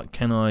currently got,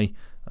 can I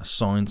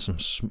assign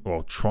some,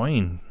 or try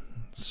and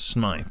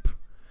snipe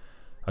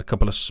a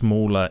couple of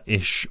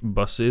smaller-ish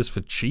buses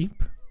for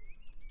cheap?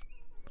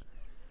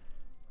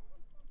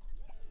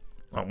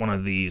 Like one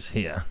of these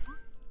here.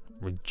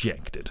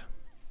 Rejected.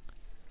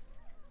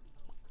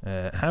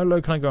 How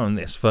low can I go on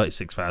this?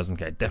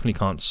 36,000k. Definitely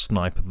can't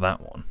snipe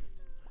that one.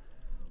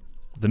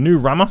 The new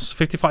Ramos,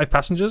 55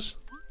 passengers.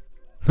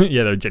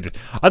 Yeah, no, rejected.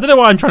 I don't know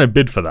why I'm trying to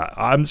bid for that.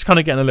 I'm just kind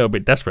of getting a little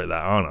bit desperate there,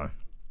 aren't I?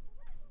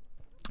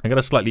 I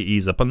gotta slightly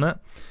ease up on that.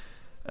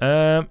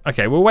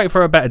 Okay, we'll wait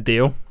for a better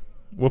deal.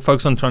 We'll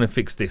focus on trying to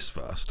fix this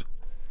first.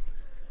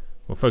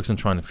 We'll focus on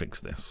trying to fix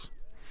this.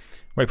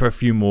 Wait for a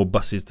few more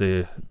buses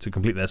to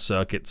complete their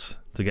circuits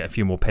to get a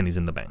few more pennies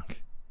in the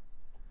bank.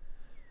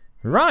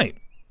 Right.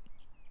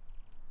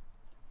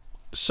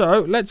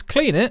 So, let's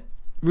clean it,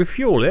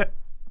 refuel it,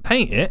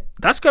 paint it.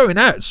 That's going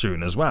out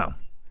soon as well.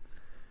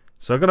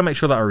 So I've got to make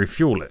sure that I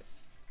refuel it.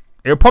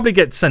 It'll probably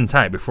get sent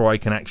out before I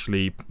can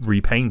actually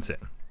repaint it.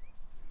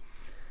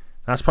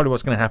 That's probably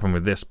what's going to happen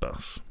with this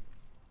bus.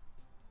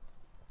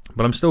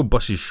 But I'm still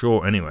buses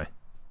short anyway.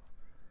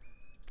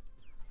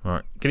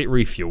 Alright, get it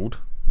refueled,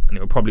 and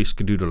it'll probably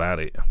skedoodle out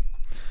of here.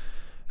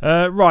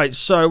 Right,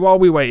 so while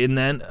we're waiting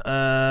then,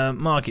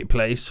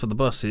 marketplace for the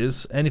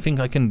buses. Anything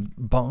I can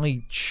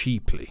buy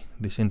cheaply?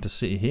 This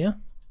intercity here.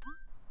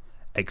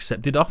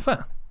 Accepted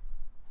offer.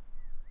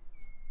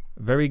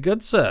 Very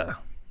good, sir.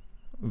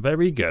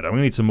 Very good. I'm going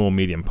to need some more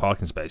medium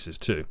parking spaces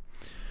too.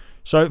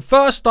 So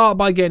first start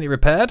by getting it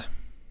repaired.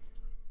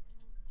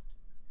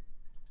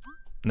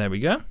 There we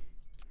go.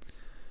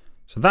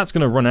 So that's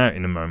going to run out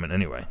in a moment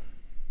anyway.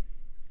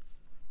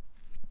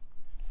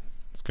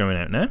 It's going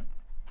out now.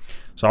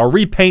 So I'll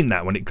repaint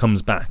that when it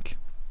comes back.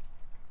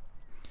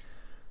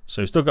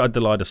 So still got a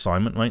delayed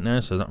assignment right now,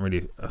 so there's not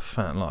really a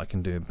fat lot I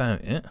can do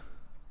about it.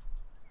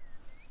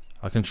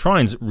 I can try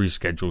and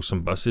reschedule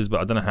some buses, but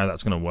I don't know how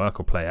that's going to work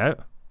or play out.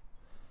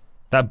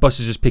 That bus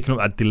is just picking up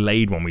that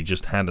delayed one we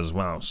just had as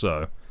well,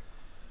 so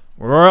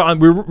we're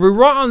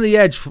right on the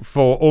edge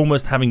for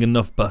almost having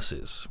enough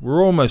buses.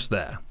 We're almost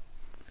there.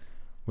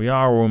 We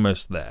are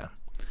almost there.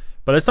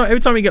 But it's not, every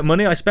time we get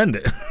money, I spend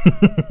it.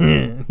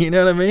 You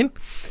know what I mean?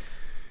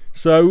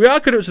 So we are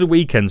coming up to the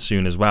weekend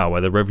soon as well, where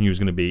the revenue is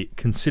going to be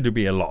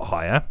considerably a lot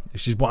higher,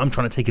 which is what I'm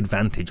trying to take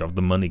advantage of,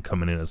 the money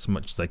coming in as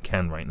much as I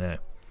can right now.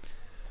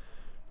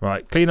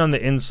 Right, clean on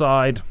the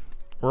inside.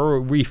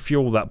 We'll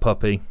refuel that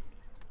puppy,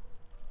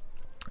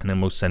 and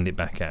then we'll send it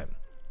back out.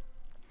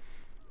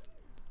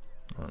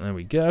 Right, there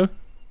we go.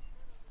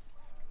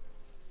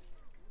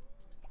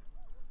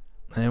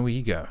 There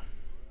we go.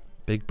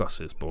 Big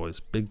buses, boys.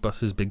 Big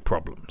buses, big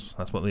problems.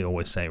 That's what they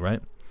always say,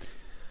 right?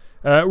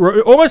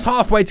 We're almost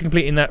halfway to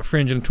completing that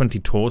 320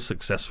 tours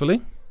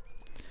successfully.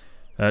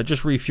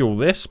 Just refuel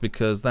this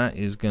because that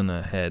is going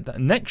to head... That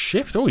next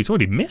shift? Oh, he's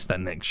already missed that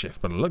next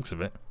shift by the looks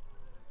of it.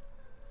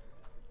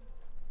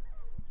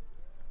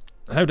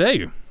 How dare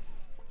you?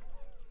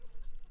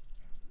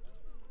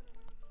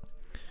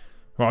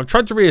 Well, I've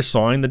tried to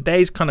reassign. The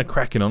day's kind of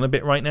cracking on a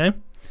bit right now.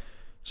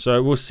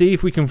 So we'll see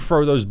if we can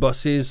throw those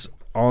buses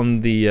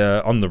on the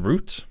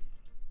route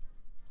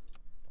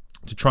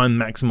to try and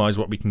maximize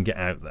what we can get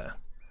out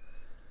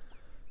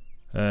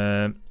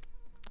there.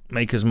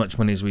 Make as much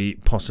money as we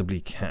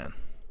possibly can.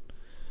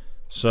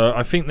 So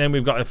I think then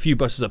we've got a few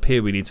buses up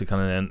here we need to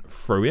kind of then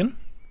throw in.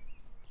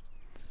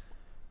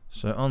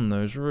 So on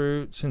those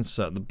routes,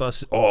 insert the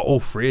buses. Oh, all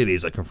three of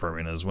these I can throw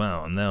in as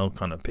well, and they'll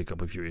kind of pick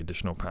up a few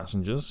additional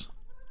passengers.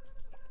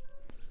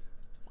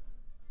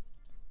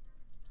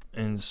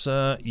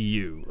 Insert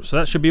you. So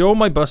that should be all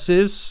my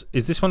buses.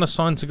 Is this one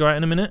assigned to go out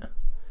in a minute?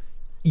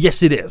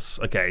 Yes, it is.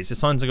 Okay, it's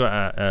assigned to go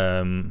out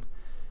at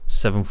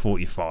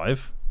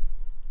 7:45.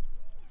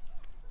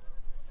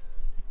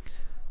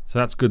 So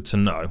that's good to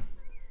know.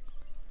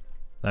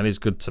 That is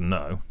good to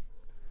know.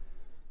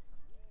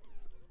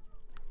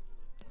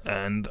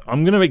 And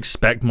I'm going to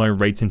expect my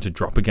rating to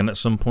drop again at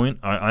some point.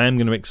 I am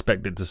going to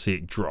expect it to see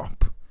it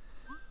drop.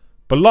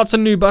 But lots of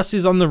new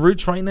buses on the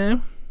routes right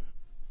now.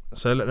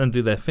 So let them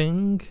do their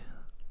thing.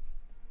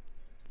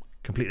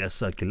 Complete their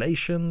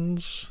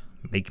circulations.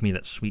 Make me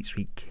that sweet,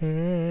 sweet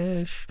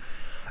cash.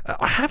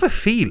 I have a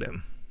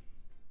feeling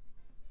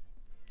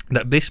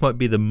that this might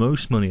be the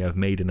most money I've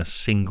made in a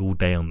single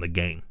day on the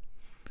game.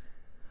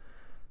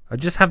 I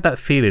just have that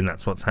feeling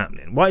that's what's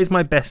happening. What is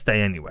my best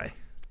day anyway?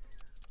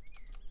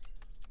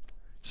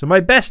 So my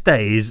best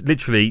day is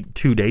literally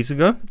 2 days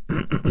ago.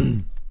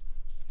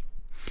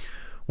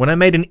 When I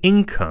made an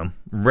income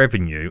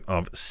revenue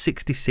of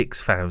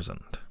 66,000.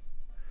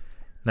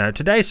 Now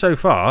today so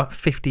far,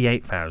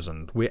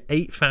 58,000. We're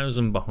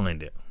 8,000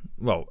 behind it.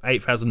 Well,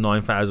 8,000,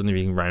 9,000 if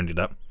you can round it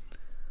up.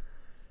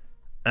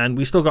 And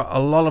we still got a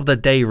lot of the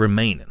day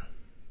remaining.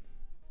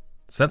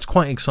 So that's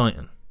quite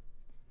exciting.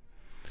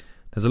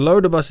 There's a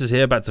load of buses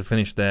here about to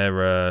finish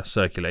their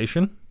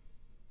circulation.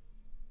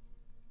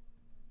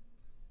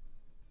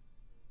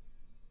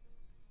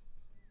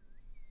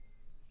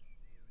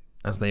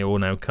 As they all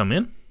now come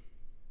in.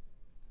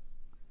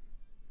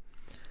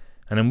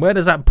 And then where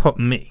does that put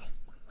me?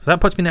 So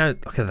that puts me now,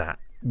 look at that.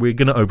 We're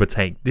going to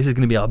overtake. This is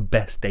going to be our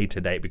best day to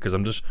date because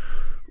I'm just,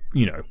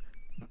 you know,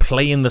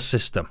 playing the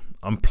system.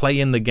 I'm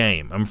playing the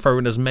game. I'm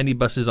throwing as many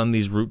buses on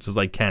these routes as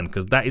I can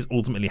because that is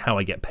ultimately how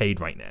I get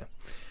paid right now.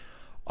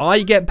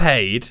 I get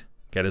paid,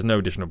 okay, there's no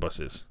additional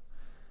buses.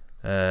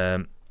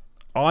 I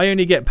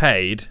only get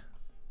paid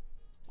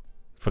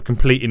for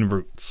completing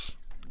routes.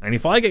 And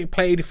if I get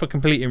paid for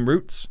completing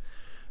routes,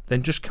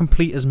 then just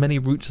complete as many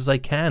routes as I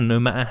can, no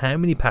matter how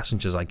many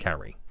passengers I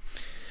carry.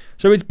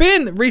 So it's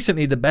been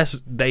recently the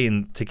best day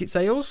in ticket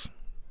sales.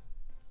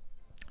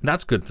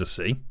 That's good to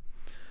see.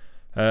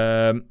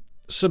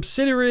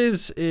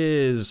 Subsidiaries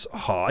is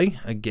high.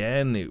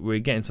 Again, we're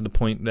getting to the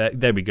point that,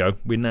 there we go.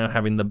 We're now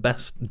having the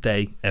best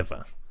day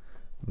ever.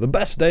 The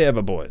best day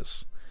ever,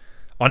 boys.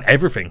 On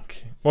everything.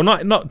 Well,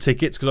 not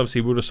tickets, because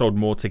obviously we would have sold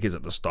more tickets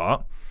at the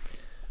start.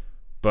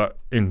 But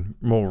in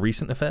more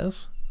recent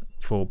affairs,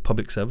 for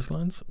public service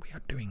lines, we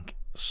are doing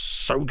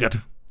so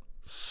good.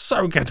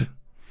 So good.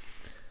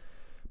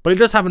 But it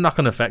does have a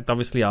knock-on effect.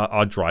 Obviously,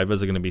 our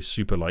drivers are going to be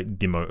super, like,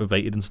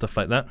 demotivated and stuff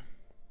like that.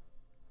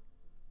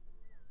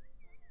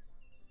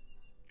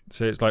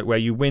 So it's like where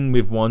you win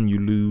with one, you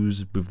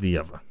lose with the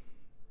other.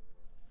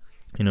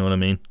 You know what I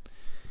mean?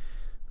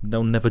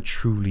 They'll never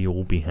truly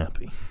all be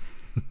happy.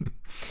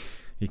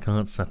 You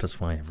can't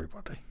satisfy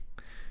everybody.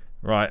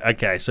 Right,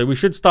 okay, so we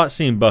should start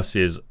seeing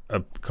buses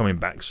coming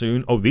back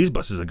soon. Oh, these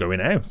buses are going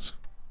out.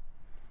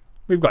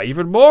 We've got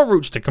even more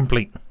routes to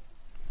complete.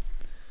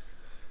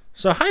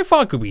 So how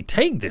far could we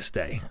take this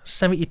day?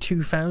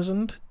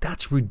 72,000?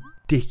 That's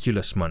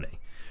ridiculous money.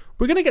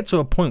 We're going to get to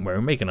a point where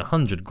we're making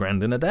 100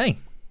 grand in a day.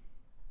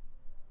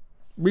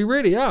 We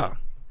really are.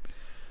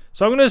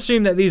 So I'm going to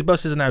assume that these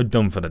buses are now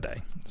done for the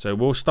day. So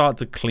we'll start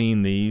to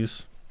clean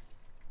these.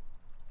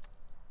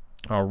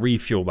 I'll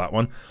refuel that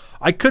one.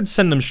 I could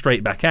send them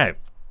straight back out.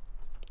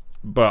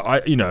 But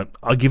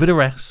I'll give it a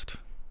rest.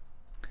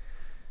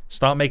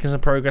 Start making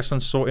some progress on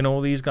sorting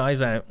all these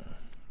guys out.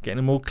 Getting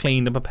them all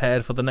cleaned and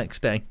prepared for the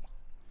next day.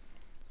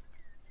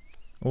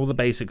 All the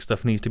basic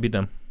stuff needs to be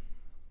done.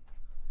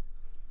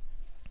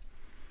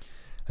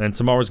 And then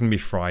tomorrow's going to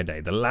be Friday.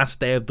 The last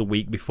day of the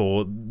week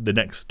before the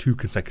next 2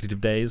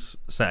 consecutive days,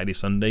 Saturday,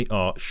 Sunday,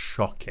 are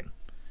shocking.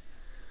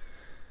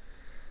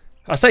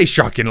 I say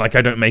shocking like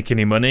I don't make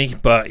any money,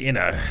 but, you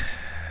know,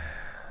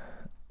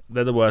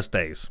 they're the worst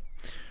days.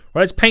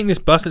 Right, let's paint this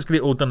bus. Let's get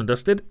it all done and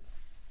dusted.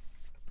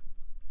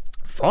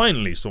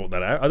 Finally sort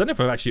that out. I don't know if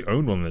I've actually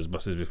owned one of those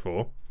buses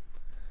before.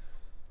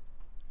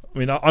 I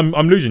mean,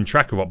 I'm losing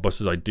track of what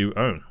buses I do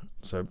own.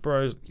 So,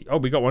 bros. Oh,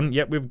 we got one.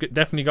 Yep, we've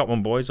definitely got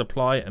one, boys.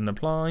 Apply and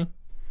apply.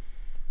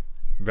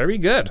 Very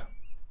good.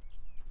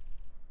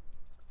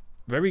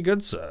 Very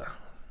good, sir.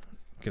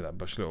 Give that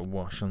bus a little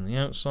wash on the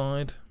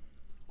outside.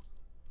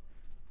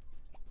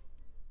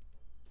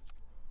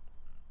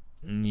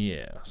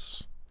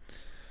 Yes.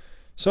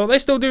 So are they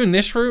still doing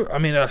this route? I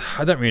mean,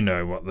 I don't really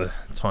know what the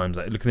times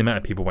are. Look at the amount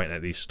of people waiting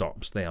at these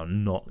stops. They are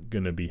not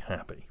going to be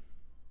happy.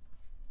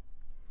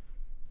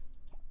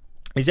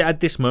 Is it at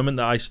this moment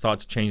that I start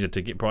to change the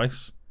ticket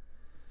price?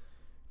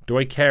 Do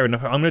I care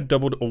enough? I'm going to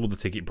double all the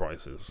ticket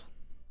prices.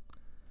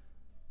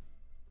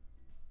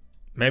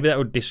 Maybe that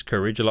would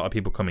discourage a lot of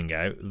people coming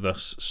out,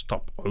 thus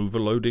stop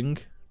overloading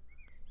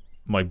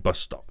my bus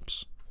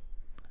stops.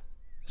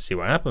 See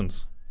what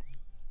happens.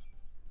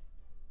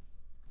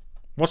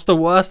 What's the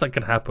worst that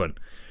could happen?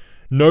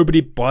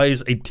 Nobody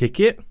buys a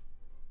ticket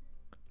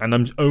and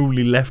I'm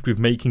only left with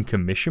making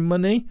commission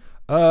money?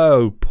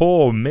 Oh,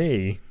 poor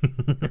me.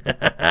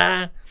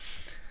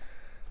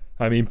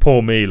 I mean,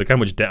 poor me. Look how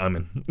much debt I'm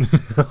in.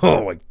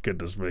 Oh my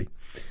goodness me.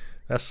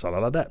 That's a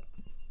lot of debt.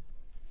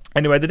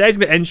 Anyway, the day's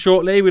going to end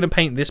shortly. We're going to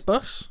paint this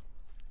bus.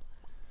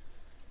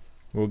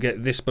 We'll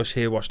get this bus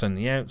here washed on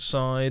the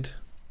outside.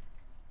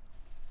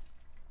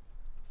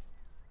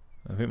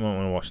 I think we might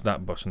want to wash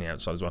that bus on the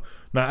outside as well.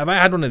 Now, have I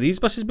had one of these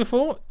buses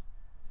before?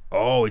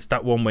 Oh, it's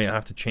that one where I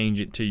have to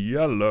change it to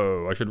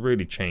yellow. I should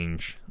really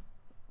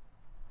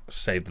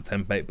save the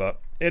template, but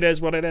it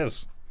is what it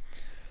is.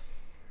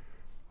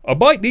 I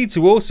might need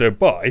to also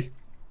buy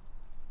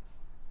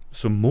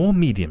some more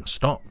medium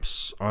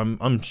stops. I'm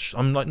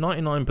like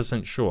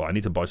 99% sure I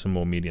need to buy some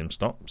more medium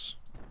stops.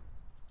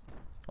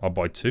 I'll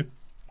buy 2.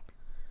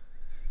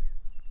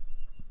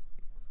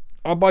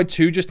 I'll buy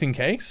 2 just in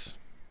case.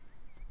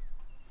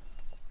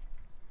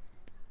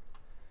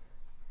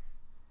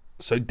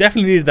 So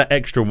definitely needed that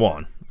extra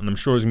 1, and I'm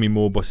sure there's gonna be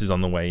more buses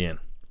on the way in.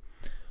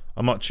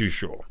 I'm not too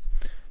sure.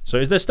 So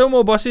is there still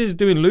more buses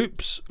doing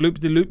loops?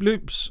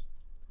 Loops?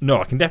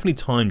 No, I can definitely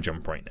time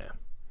jump right now.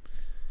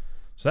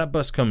 So that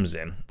bus comes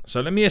in.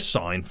 So let me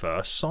assign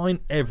first. Sign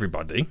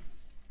everybody.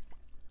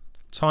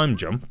 Time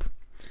jump.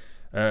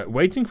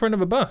 Waiting for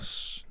another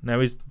bus.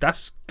 Now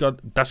that's got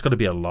to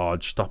be a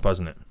large stop,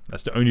 hasn't it?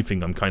 That's the only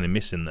thing I'm kind of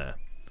missing there.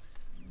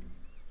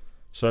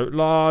 So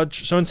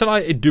large. So until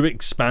I do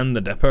expand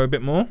the depot a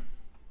bit more,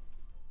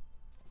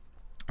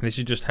 this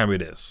is just how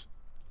it is.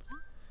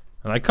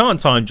 And I can't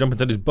time jump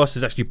until this bus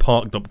is actually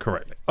parked up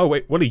correctly. Oh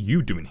wait, what are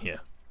you doing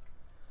here?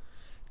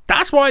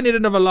 That's why I need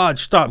another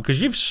large stop,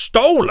 because you've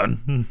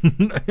stolen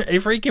a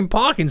freaking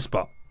parking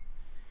spot.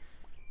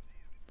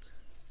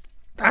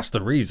 That's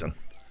the reason.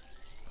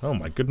 Oh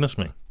my goodness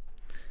me.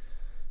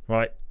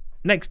 Right,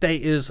 next day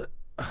is,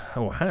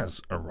 or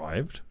has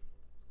arrived.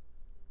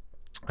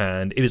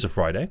 And it is a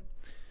Friday.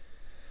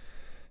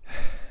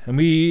 And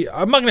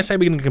I'm not going to say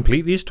we're going to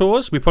complete these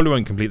tours. We probably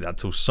won't complete that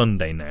till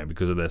Sunday now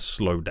because of their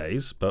slow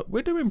days. But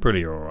we're doing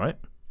pretty alright.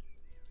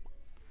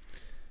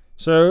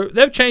 So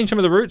they've changed some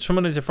of the routes from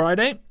Monday to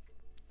Friday.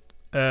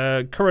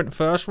 Current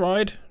first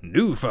ride,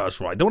 new first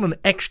ride. They want an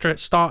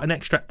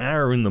extra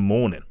hour in the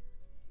morning.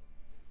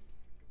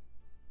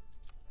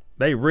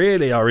 They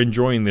really are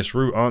enjoying this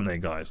route, aren't they,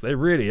 guys? They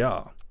really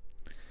are.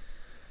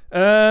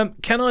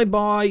 Can I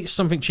buy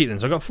something cheap then?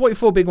 So I've got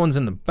 44 big ones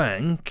in the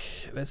bank.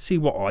 Let's see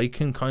what I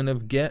can kind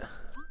of get.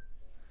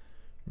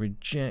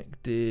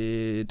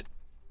 Rejected.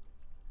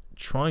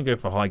 Try and go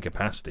for high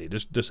capacity.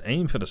 Just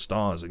aim for the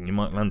stars and you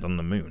might land on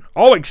the moon.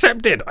 Oh,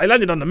 accepted! I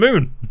landed on the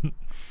moon!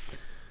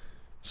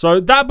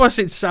 So that bus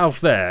itself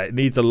there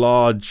needs a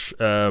large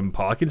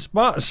parking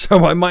spot.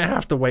 So I might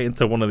have to wait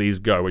until one of these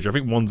go, which I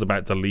think one's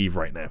about to leave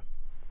right now.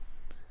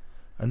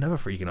 Another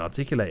freaking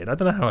articulated. I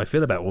don't know how I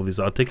feel about all these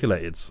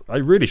articulateds. I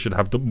really should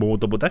have more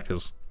double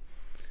deckers.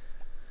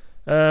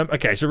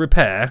 Okay, so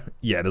repair.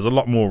 Yeah, there's a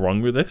lot more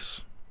wrong with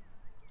this.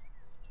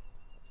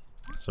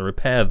 So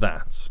repair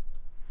that.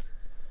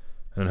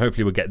 And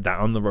hopefully we'll get that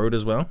on the road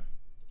as well.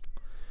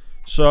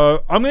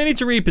 So I'm going to need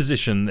to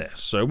reposition this.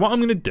 So what I'm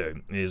going to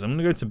do is I'm going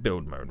to go to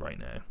build mode right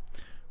now.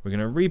 We're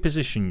going to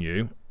reposition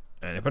you.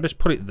 And if I just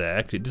put it there,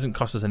 because it doesn't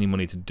cost us any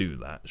money to do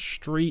that.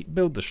 Street,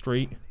 build the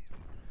street.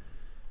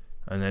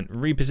 And then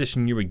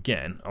reposition you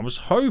again. I was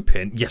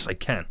hoping, yes I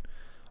can.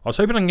 I was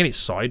hoping I can get it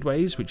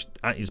sideways, which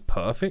that is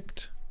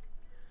perfect.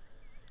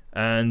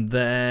 And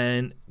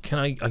then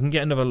I can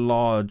get another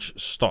large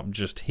stop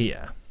just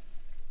here.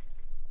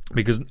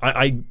 Because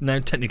I now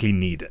technically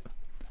need it.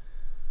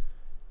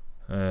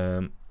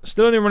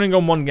 Still only running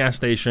on one gas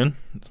station.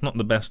 It's not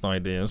the best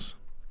ideas.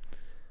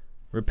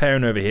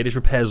 Repairing over here. This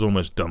repair's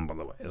almost done, by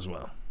the way, as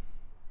well.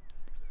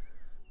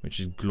 Which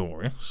is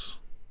glorious.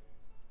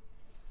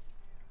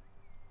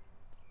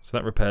 So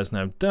that repair's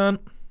now done.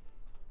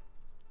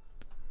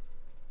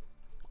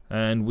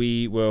 And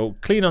we will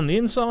clean on the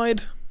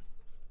inside.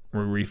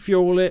 We'll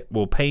refuel it.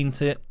 We'll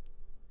paint it.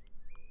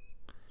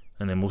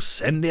 And then we'll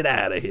send it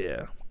out of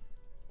here.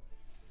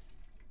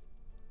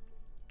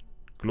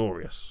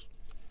 Glorious.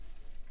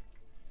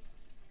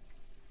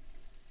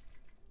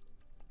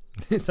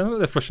 It sounds like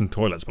they're flushing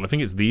toilets, but I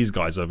think it's these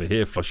guys over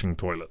here flushing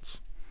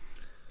toilets.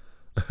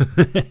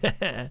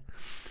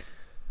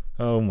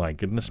 Oh my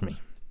goodness me.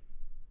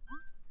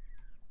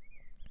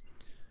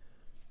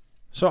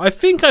 So I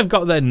think I've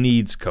got their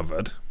needs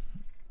covered.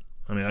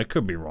 I mean, I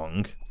could be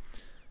wrong.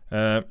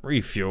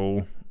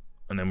 Refuel,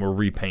 and then we'll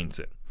repaint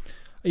it.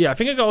 Yeah, I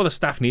think I got all the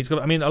staff needs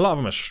covered. I mean, a lot of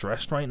them are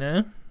stressed right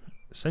now.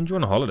 Send you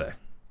on a holiday.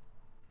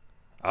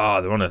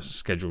 Ah, they're on a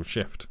scheduled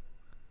shift.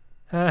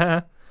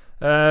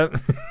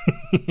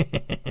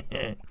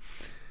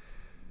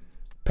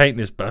 paint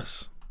this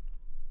bus.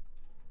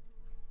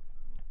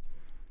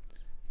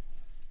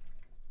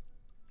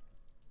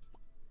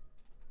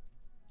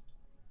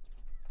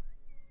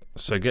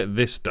 So get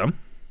this done.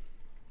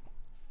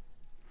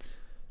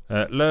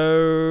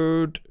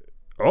 Load.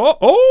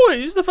 Oh,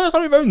 is this the first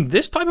time we've owned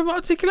this type of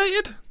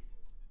articulated?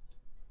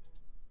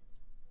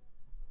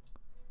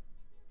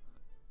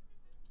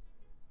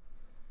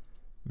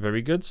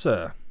 Very good,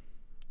 sir.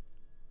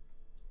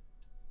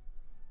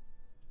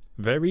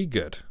 Very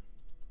good.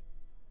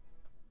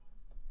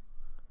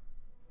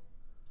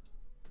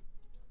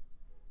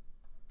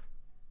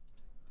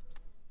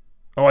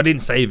 Oh, I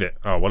didn't save it.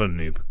 Oh, what a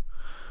noob.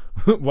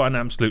 What an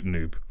absolute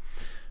noob.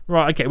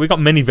 Right, okay, we've got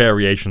many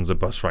variations of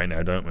bus right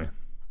now, don't we?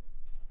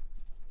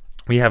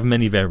 We have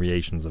many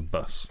variations of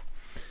bus.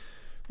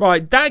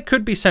 Right, that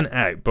could be sent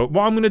out, but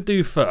what I'm going to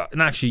do first...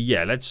 And actually,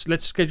 yeah, let's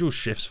schedule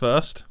shifts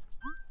first.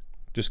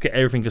 Just get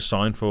everything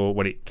assigned for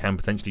when it can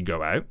potentially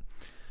go out.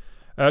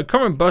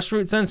 Current bus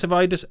routes then, so if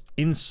I just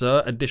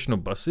insert additional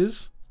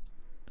buses.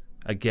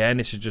 Again,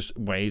 this is just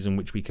ways in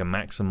which we can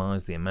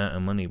maximize the amount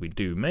of money we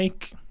do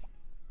make.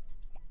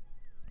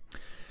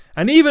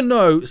 And even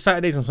though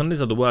Saturdays and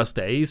Sundays are the worst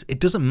days, it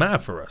doesn't matter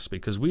for us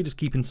because we just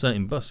keep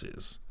inserting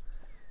buses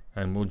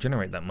and we'll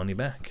generate that money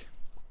back.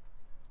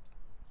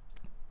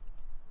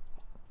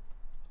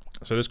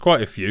 So there's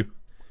quite a few.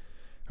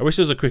 I wish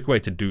there was a quick way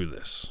to do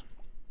this.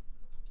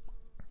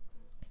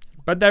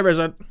 But there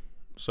isn't.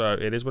 So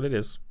it is what it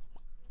is.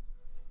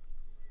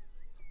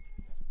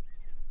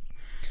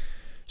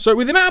 So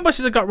with the amount of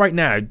buses I've got right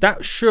now,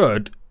 that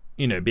should,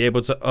 you know, be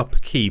able to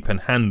upkeep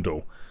and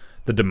handle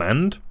the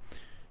demand.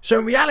 So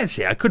in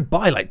reality, I could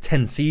buy like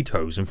 10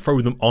 Cetos and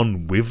throw them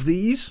on with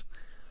these.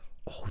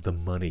 Oh, the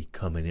money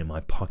coming in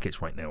my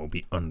pockets right now will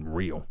be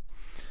unreal.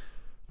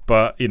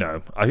 But, you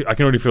know, I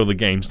can already feel the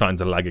game starting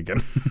to lag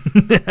again.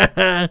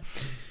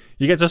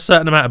 You get to a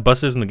certain amount of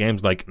buses and the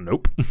game's like,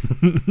 nope.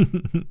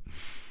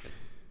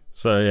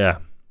 So, yeah.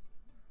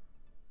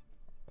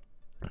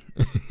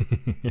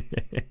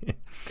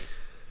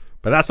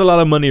 But that's a lot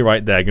of money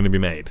right there going to be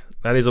made.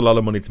 That is a lot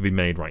of money to be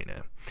made right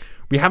now.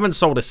 We haven't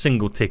sold a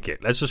single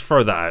ticket. Let's just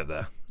throw that out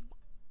there.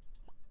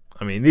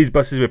 I mean, these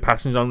buses with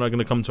passengers are not going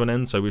to come to an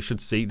end, so we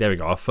should see. There we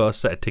go. Our first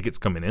set of tickets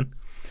coming in.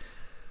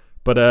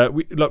 But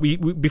we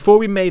before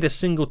we made a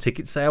single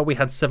ticket sale, we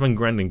had 7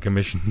 grand in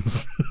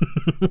commissions.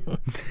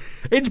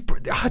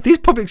 These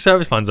public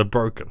service lines are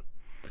broken.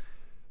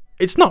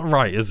 It's not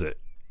right, is it?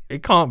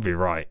 It can't be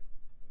right.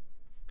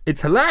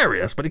 It's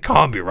hilarious, but it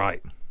can't be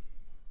right.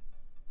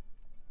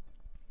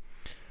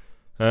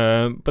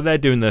 But they're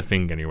doing their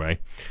thing anyway.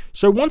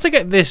 So once I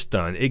get this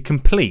done, it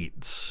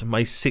completes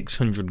my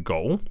 600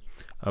 goal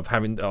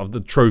of the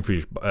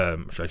trophies,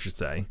 I should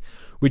say,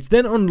 which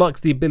then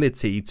unlocks the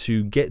ability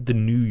to get the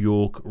New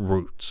York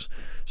route.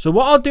 So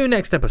what I'll do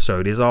next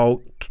episode is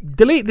I'll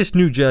delete this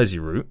New Jersey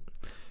route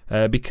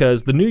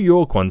because the New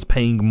York one's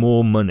paying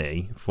more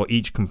money for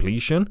each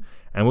completion,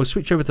 and we'll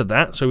switch over to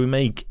that. So we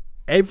make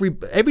every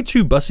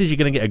 2 buses you're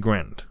going to get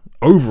 $1,000,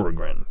 over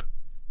 $1,000,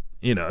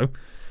 you know.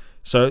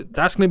 So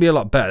that's going to be a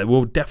lot better.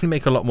 We'll definitely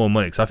make a lot more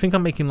money. Because I think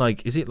I'm making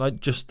like, is it like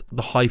just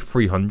the high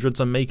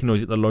 300s I'm making, or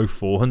is it the low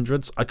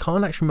 400s? I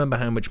can't actually remember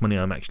how much money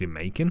I'm actually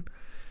making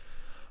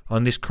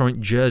on this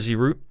current Jersey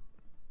route.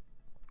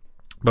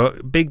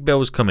 But big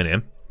bills coming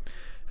in.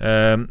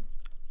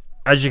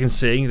 As you can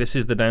see, this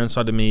is the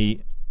downside of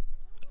me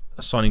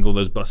assigning all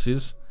those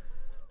buses.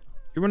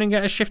 You're running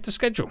out of shift to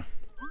schedule.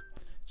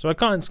 So I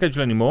can't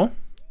schedule anymore.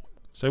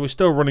 So we're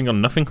still running on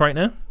nothing right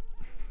now.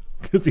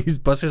 Because these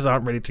buses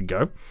aren't ready to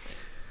go.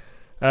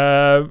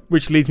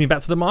 Which leads me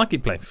back to the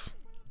marketplace.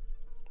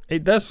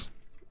 It does.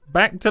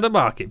 Back to the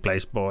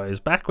marketplace, boys.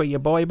 Back where your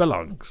boy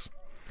belongs.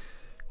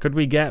 Could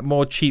we get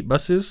more cheap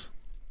buses?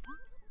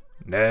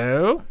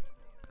 No.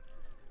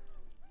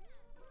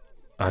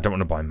 I don't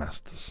want to buy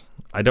Masters.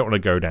 I don't want to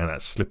go down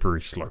that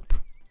slippery slope.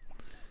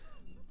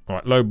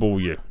 Alright,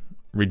 lowball you.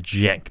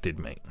 Rejected,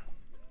 mate.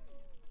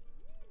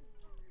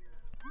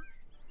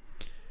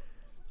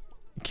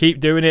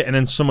 Keep doing it, and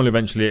then someone will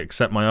eventually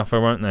accept my offer,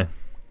 won't they?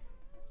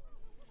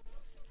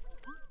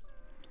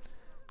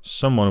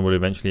 Someone will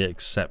eventually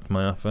accept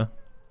my offer.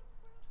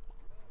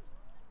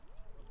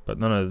 But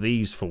none of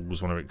these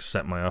fools want to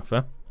accept my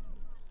offer.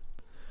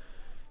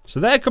 So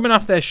they're coming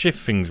off their shift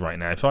things right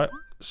now. If I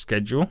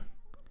schedule.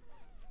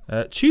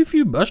 Too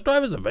few bus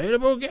drivers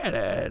available. Get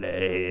out of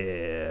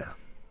here.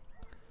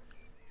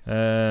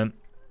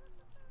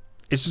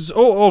 It's just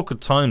all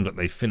awkward times that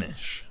they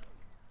finish.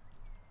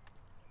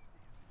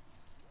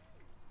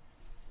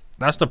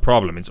 That's the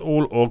problem. It's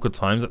all awkward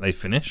times that they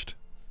finished.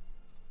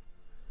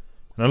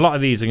 And a lot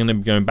of these are going to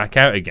be going back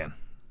out again.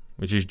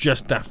 Which is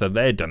just after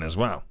they're done as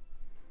well.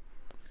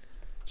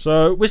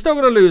 So we're still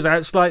going to lose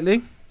out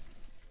slightly.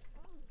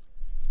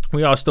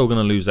 We are still going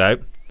to lose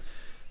out.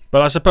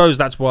 But I suppose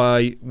that's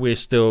why we're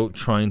still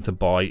trying to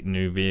buy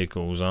new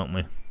vehicles, aren't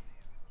we?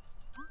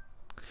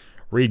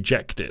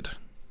 Rejected.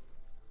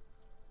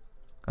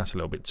 That's a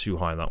little bit too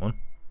high, that one.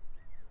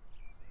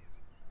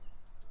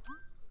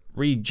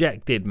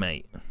 Rejected,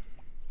 mate.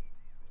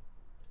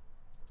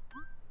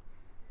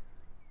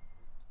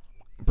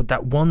 But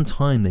that one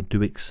time they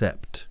do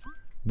accept,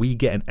 we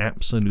get an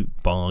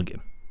absolute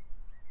bargain.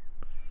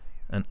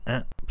 An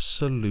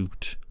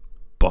absolute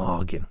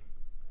bargain.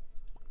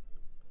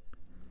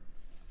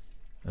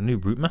 A new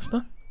Route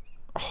Master?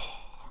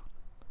 Oh.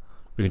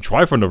 We can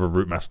try for another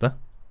Route Master.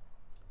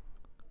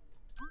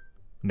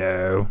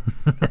 No.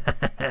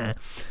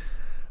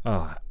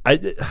 Oh,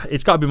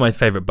 it's got to be my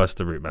favourite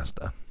Buster Route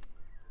Master.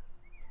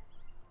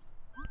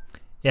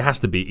 It has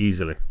to be,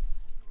 easily.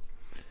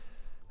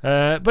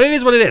 But it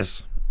is what it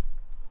is.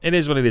 It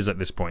is what it is at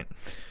this point.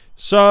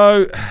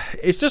 So,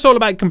 it's just all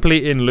about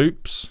completing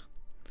loops.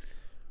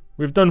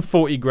 We've done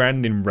 40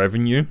 grand in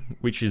revenue,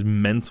 which is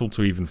mental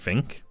to even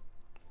think.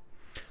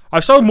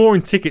 I've sold more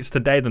in tickets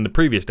today than the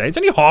previous day. It's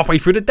only halfway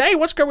through the day.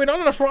 What's going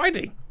on a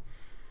Friday?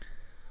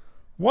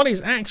 What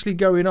is actually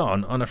going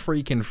on a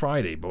freaking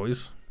Friday,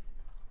 boys?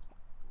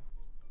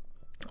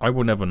 I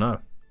will never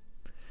know.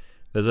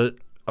 There's an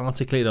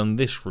article on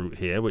this route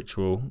here, which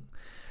will...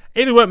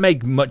 It won't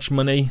make much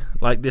money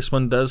like this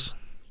one does.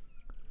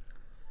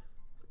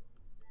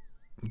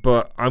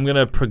 But I'm going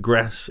to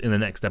progress in the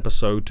next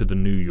episode to the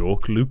New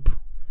York loop.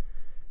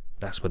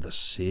 That's where the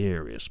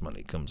serious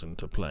money comes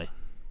into play.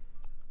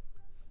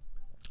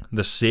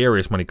 The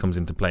serious money comes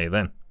into play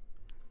then.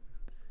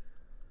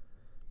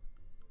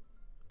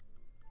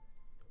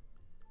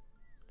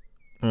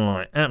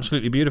 Alright,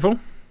 absolutely beautiful.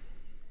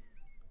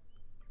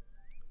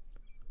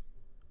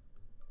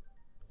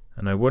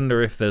 And I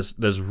wonder if there's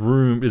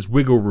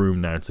wiggle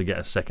room now to get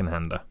a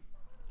second-hander.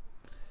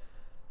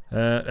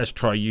 Let's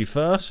try you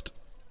first.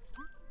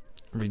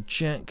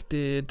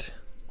 Rejected.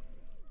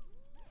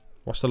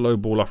 What's the low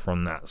ball offer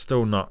on that?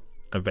 Still not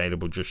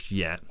available just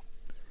yet.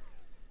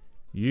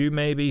 You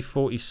maybe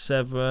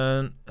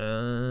 47.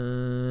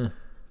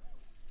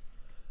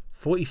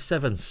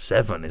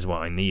 47.7 is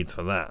what I need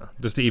for that.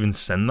 Just to even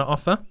send that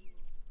offer.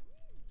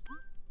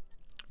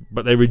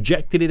 But they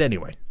rejected it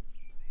anyway.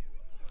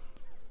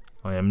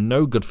 I am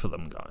no good for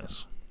them,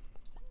 guys.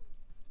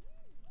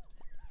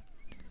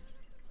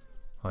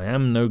 I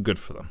am no good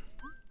for them.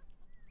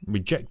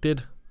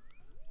 Rejected.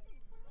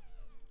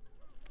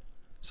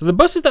 So the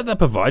buses that they're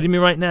providing me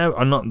right now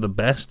are not the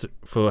best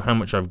for how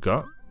much I've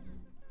got.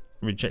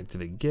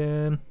 Rejected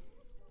again.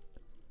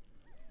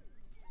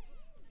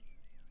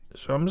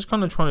 So I'm just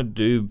kind of trying to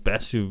do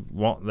best with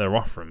what they're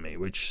offering me,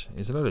 which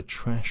is a lot of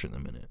trash at the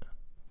minute.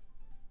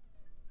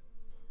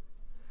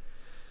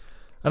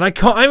 And I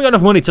haven't got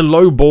enough money to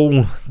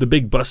lowball the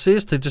big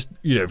buses to just,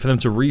 you know, for them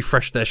to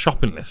refresh their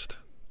shopping list.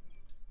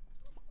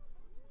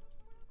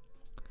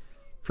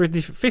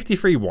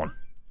 53.1.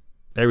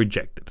 They're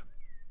rejected.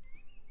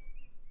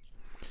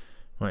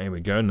 Right, here we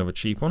go. Another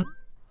cheap one.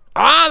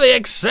 Ah, they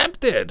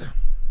accepted!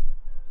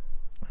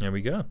 There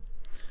we go.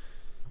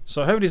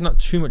 So hopefully it's not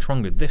too much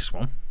wrong with this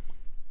one.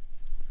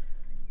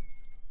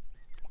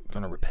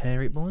 Gonna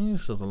repair it,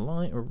 boys. There's a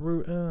light, a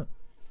router,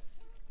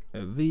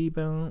 a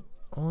V-belt,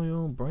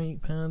 oil,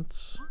 brake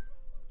pads.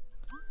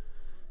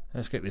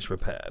 Let's get this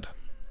repaired.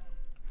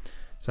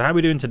 So how are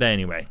we doing today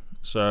anyway?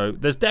 So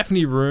there's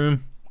definitely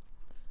room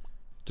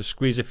to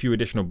squeeze a few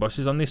additional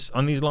buses on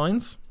these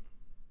lines.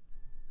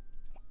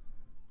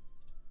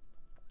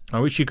 I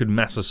wish you could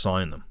mass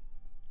assign them.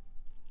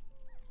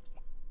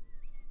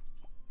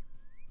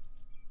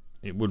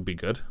 It would be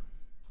good.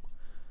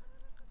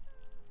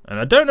 And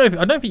I don't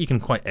think you can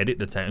quite edit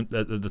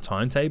the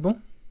timetable.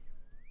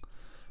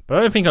 But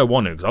I don't think I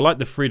want to, because I like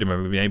the freedom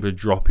of being able to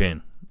drop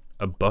in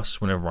a bus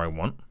whenever I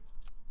want.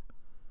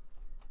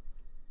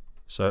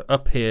 So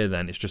up here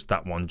then, it's just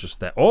that one just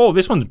there. Oh,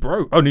 this one's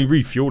broke. Oh, no,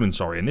 refueling,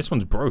 sorry. And this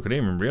one's broke. I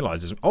didn't even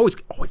realise this. Oh,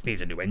 it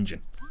needs a new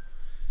engine.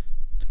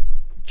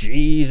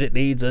 Jeez, it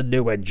needs a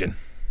new engine.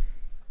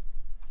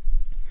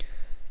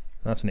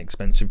 That's an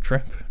expensive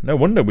trip. No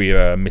wonder we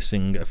are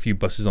missing a few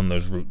buses on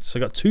those routes. I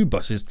got 2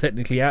 buses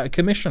technically out of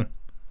commission.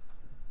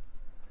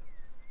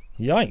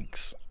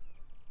 Yikes.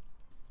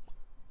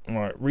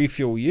 Alright,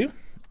 refuel you.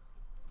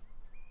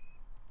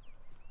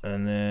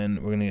 And then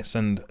we're going to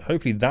send,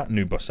 hopefully, that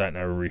new bus out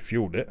now. We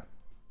refueled it.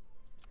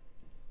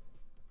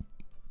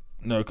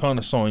 No, can't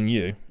assign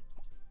you.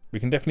 We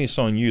can definitely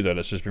assign you, though.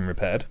 That's just been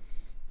repaired.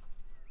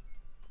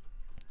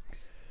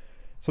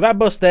 So that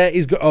bus there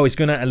is it's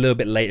going out a little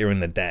bit later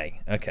in the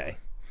day. Okay.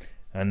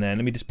 And then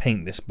let me just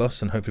paint this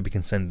bus and hopefully we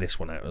can send this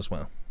one out as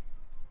well.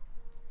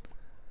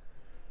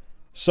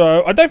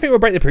 So I don't think we'll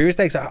break the previous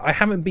day because I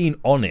haven't been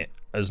on it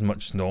as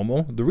much as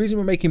normal. The reason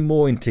we're making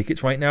more in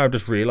tickets right now, I've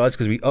just realised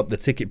because we upped the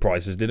ticket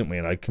prices, didn't we?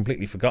 And I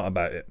completely forgot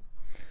about it.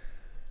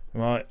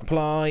 Right,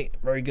 apply.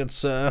 Very good,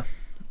 sir.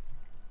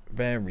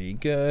 Very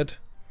good.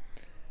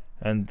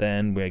 And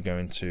then we're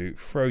going to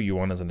throw you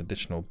on as an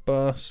additional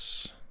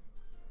bus.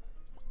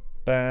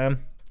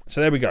 Bam. So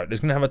there we go.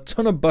 There's going to have a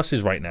ton of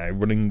buses right now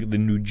running the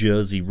New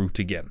Jersey route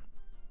again.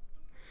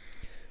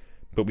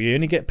 But we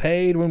only get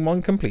paid when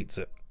one completes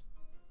it.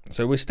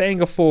 So we're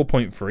staying at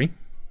 4.3.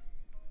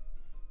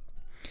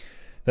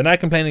 They're now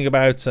complaining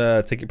about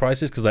ticket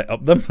prices because I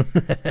upped them.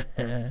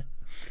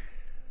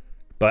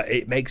 But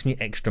it makes me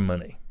extra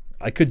money.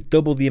 I could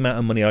double the amount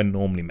of money I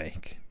normally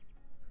make.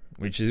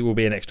 which will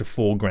be an extra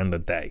 $4 a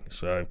day.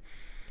 So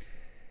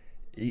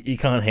you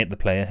can't hate the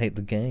player, hate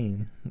the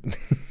game.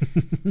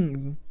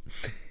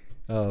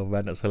 Oh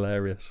man, that's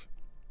hilarious.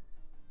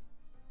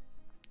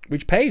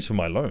 Which pays for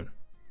my loan.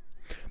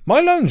 My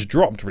loan's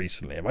dropped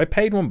recently. Have I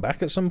paid one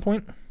back at some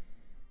point?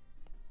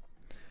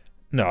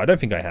 No, I don't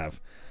think I have.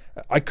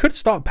 I could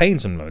start paying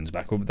some loans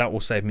back. That will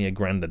save me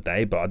 $1 a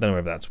day, but I don't know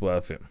if that's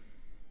worth it.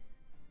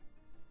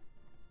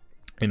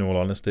 In all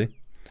honesty.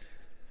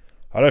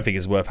 I don't think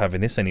it's worth having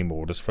this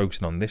anymore, just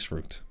focusing on this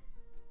route.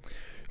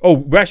 Oh,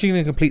 we're actually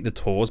going to complete the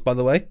tours, by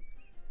the way.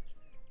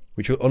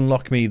 Which will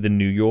unlock me the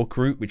New York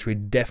route, which we're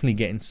definitely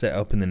getting set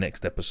up in the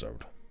next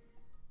episode.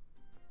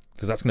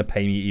 Because that's going to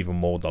pay me even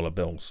more dollar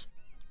bills.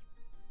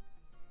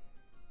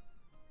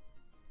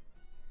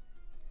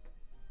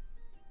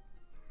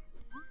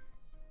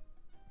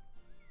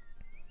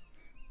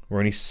 We're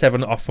only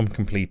 7 off from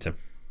completing.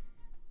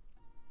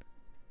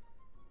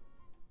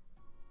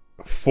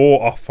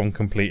 4 off from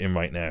completing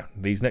right now.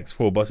 These next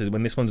 4 buses,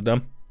 when this one's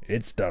done,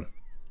 it's done.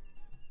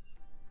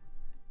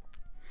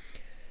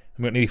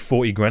 We've got nearly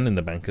 40 grand in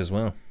the bank as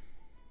well.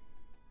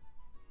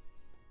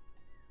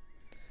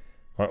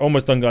 All right,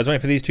 almost done, guys. Waiting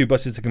for these 2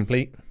 buses to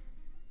complete.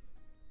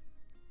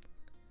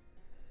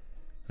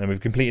 And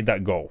we've completed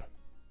that goal.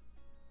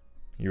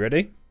 You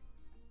ready?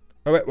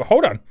 Oh, wait, well,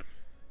 hold on.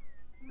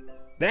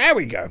 There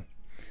we go.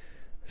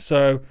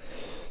 So,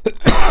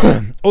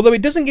 although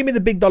it doesn't give me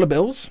the big dollar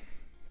bills,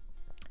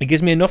 it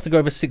gives me enough to go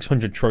over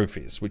 600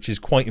 trophies, which is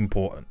quite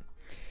important.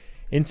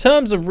 In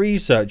terms of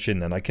researching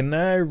then, I can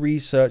now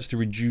research the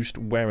reduced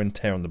wear and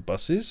tear on the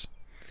buses.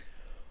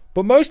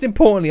 But most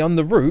importantly, on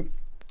the route,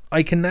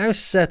 I can now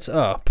set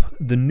up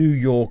the New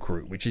York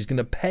route, which is going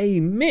to pay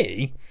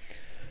me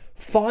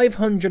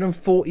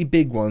 540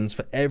 big ones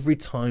for every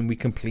time we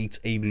complete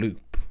a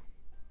loop.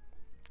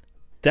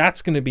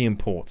 That's going to be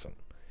important.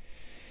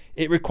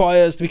 It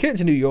requires, to be connected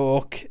to New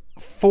York,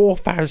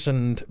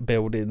 4,000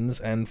 buildings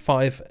and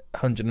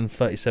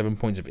 537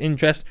 points of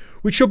interest,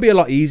 which should be a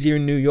lot easier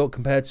in New York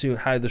compared to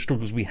how the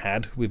struggles we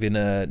had within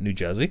New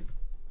Jersey.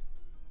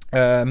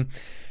 Shows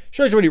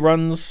you when it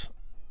runs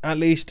at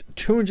least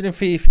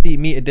 250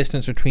 meter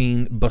distance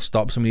between bus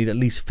stops, and we need at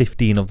least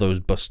 15 of those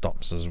bus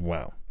stops as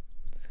well.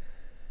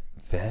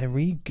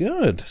 Very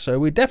good. So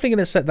we're definitely going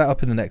to set that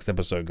up in the next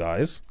episode,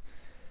 guys.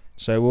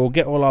 So we'll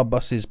get all our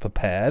buses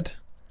prepared,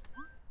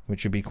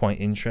 which would be quite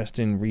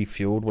interesting,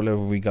 refueled, whatever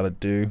we got to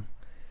do.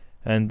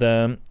 And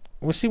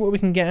we'll see what we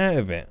can get out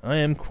of it. I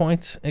am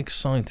quite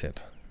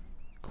excited.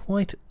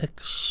 Quite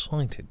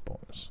excited,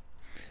 boys.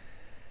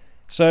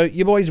 So,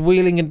 your boys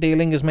wheeling and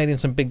dealing has made in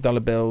some big dollar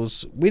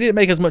bills. We didn't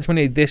make as much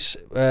money this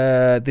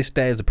day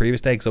as the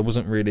previous day because I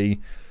wasn't really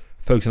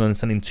focusing on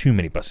sending too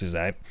many buses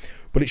out.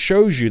 But it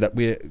shows you that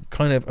we're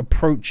kind of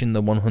approaching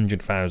the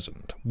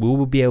 100,000. Will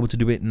we be able to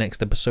do it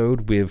next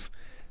episode with,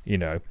 you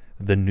know,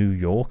 the New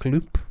York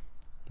loop?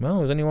 Well,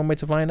 there's only one way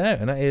to find out,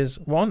 and that is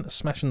 1,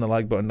 smashing the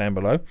like button down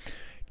below.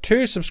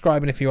 2,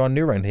 subscribing if you are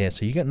new around here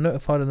so you get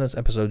notified when those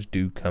episodes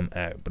do come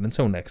out. But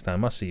until next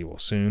time, I'll see you all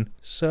soon.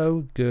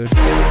 So good.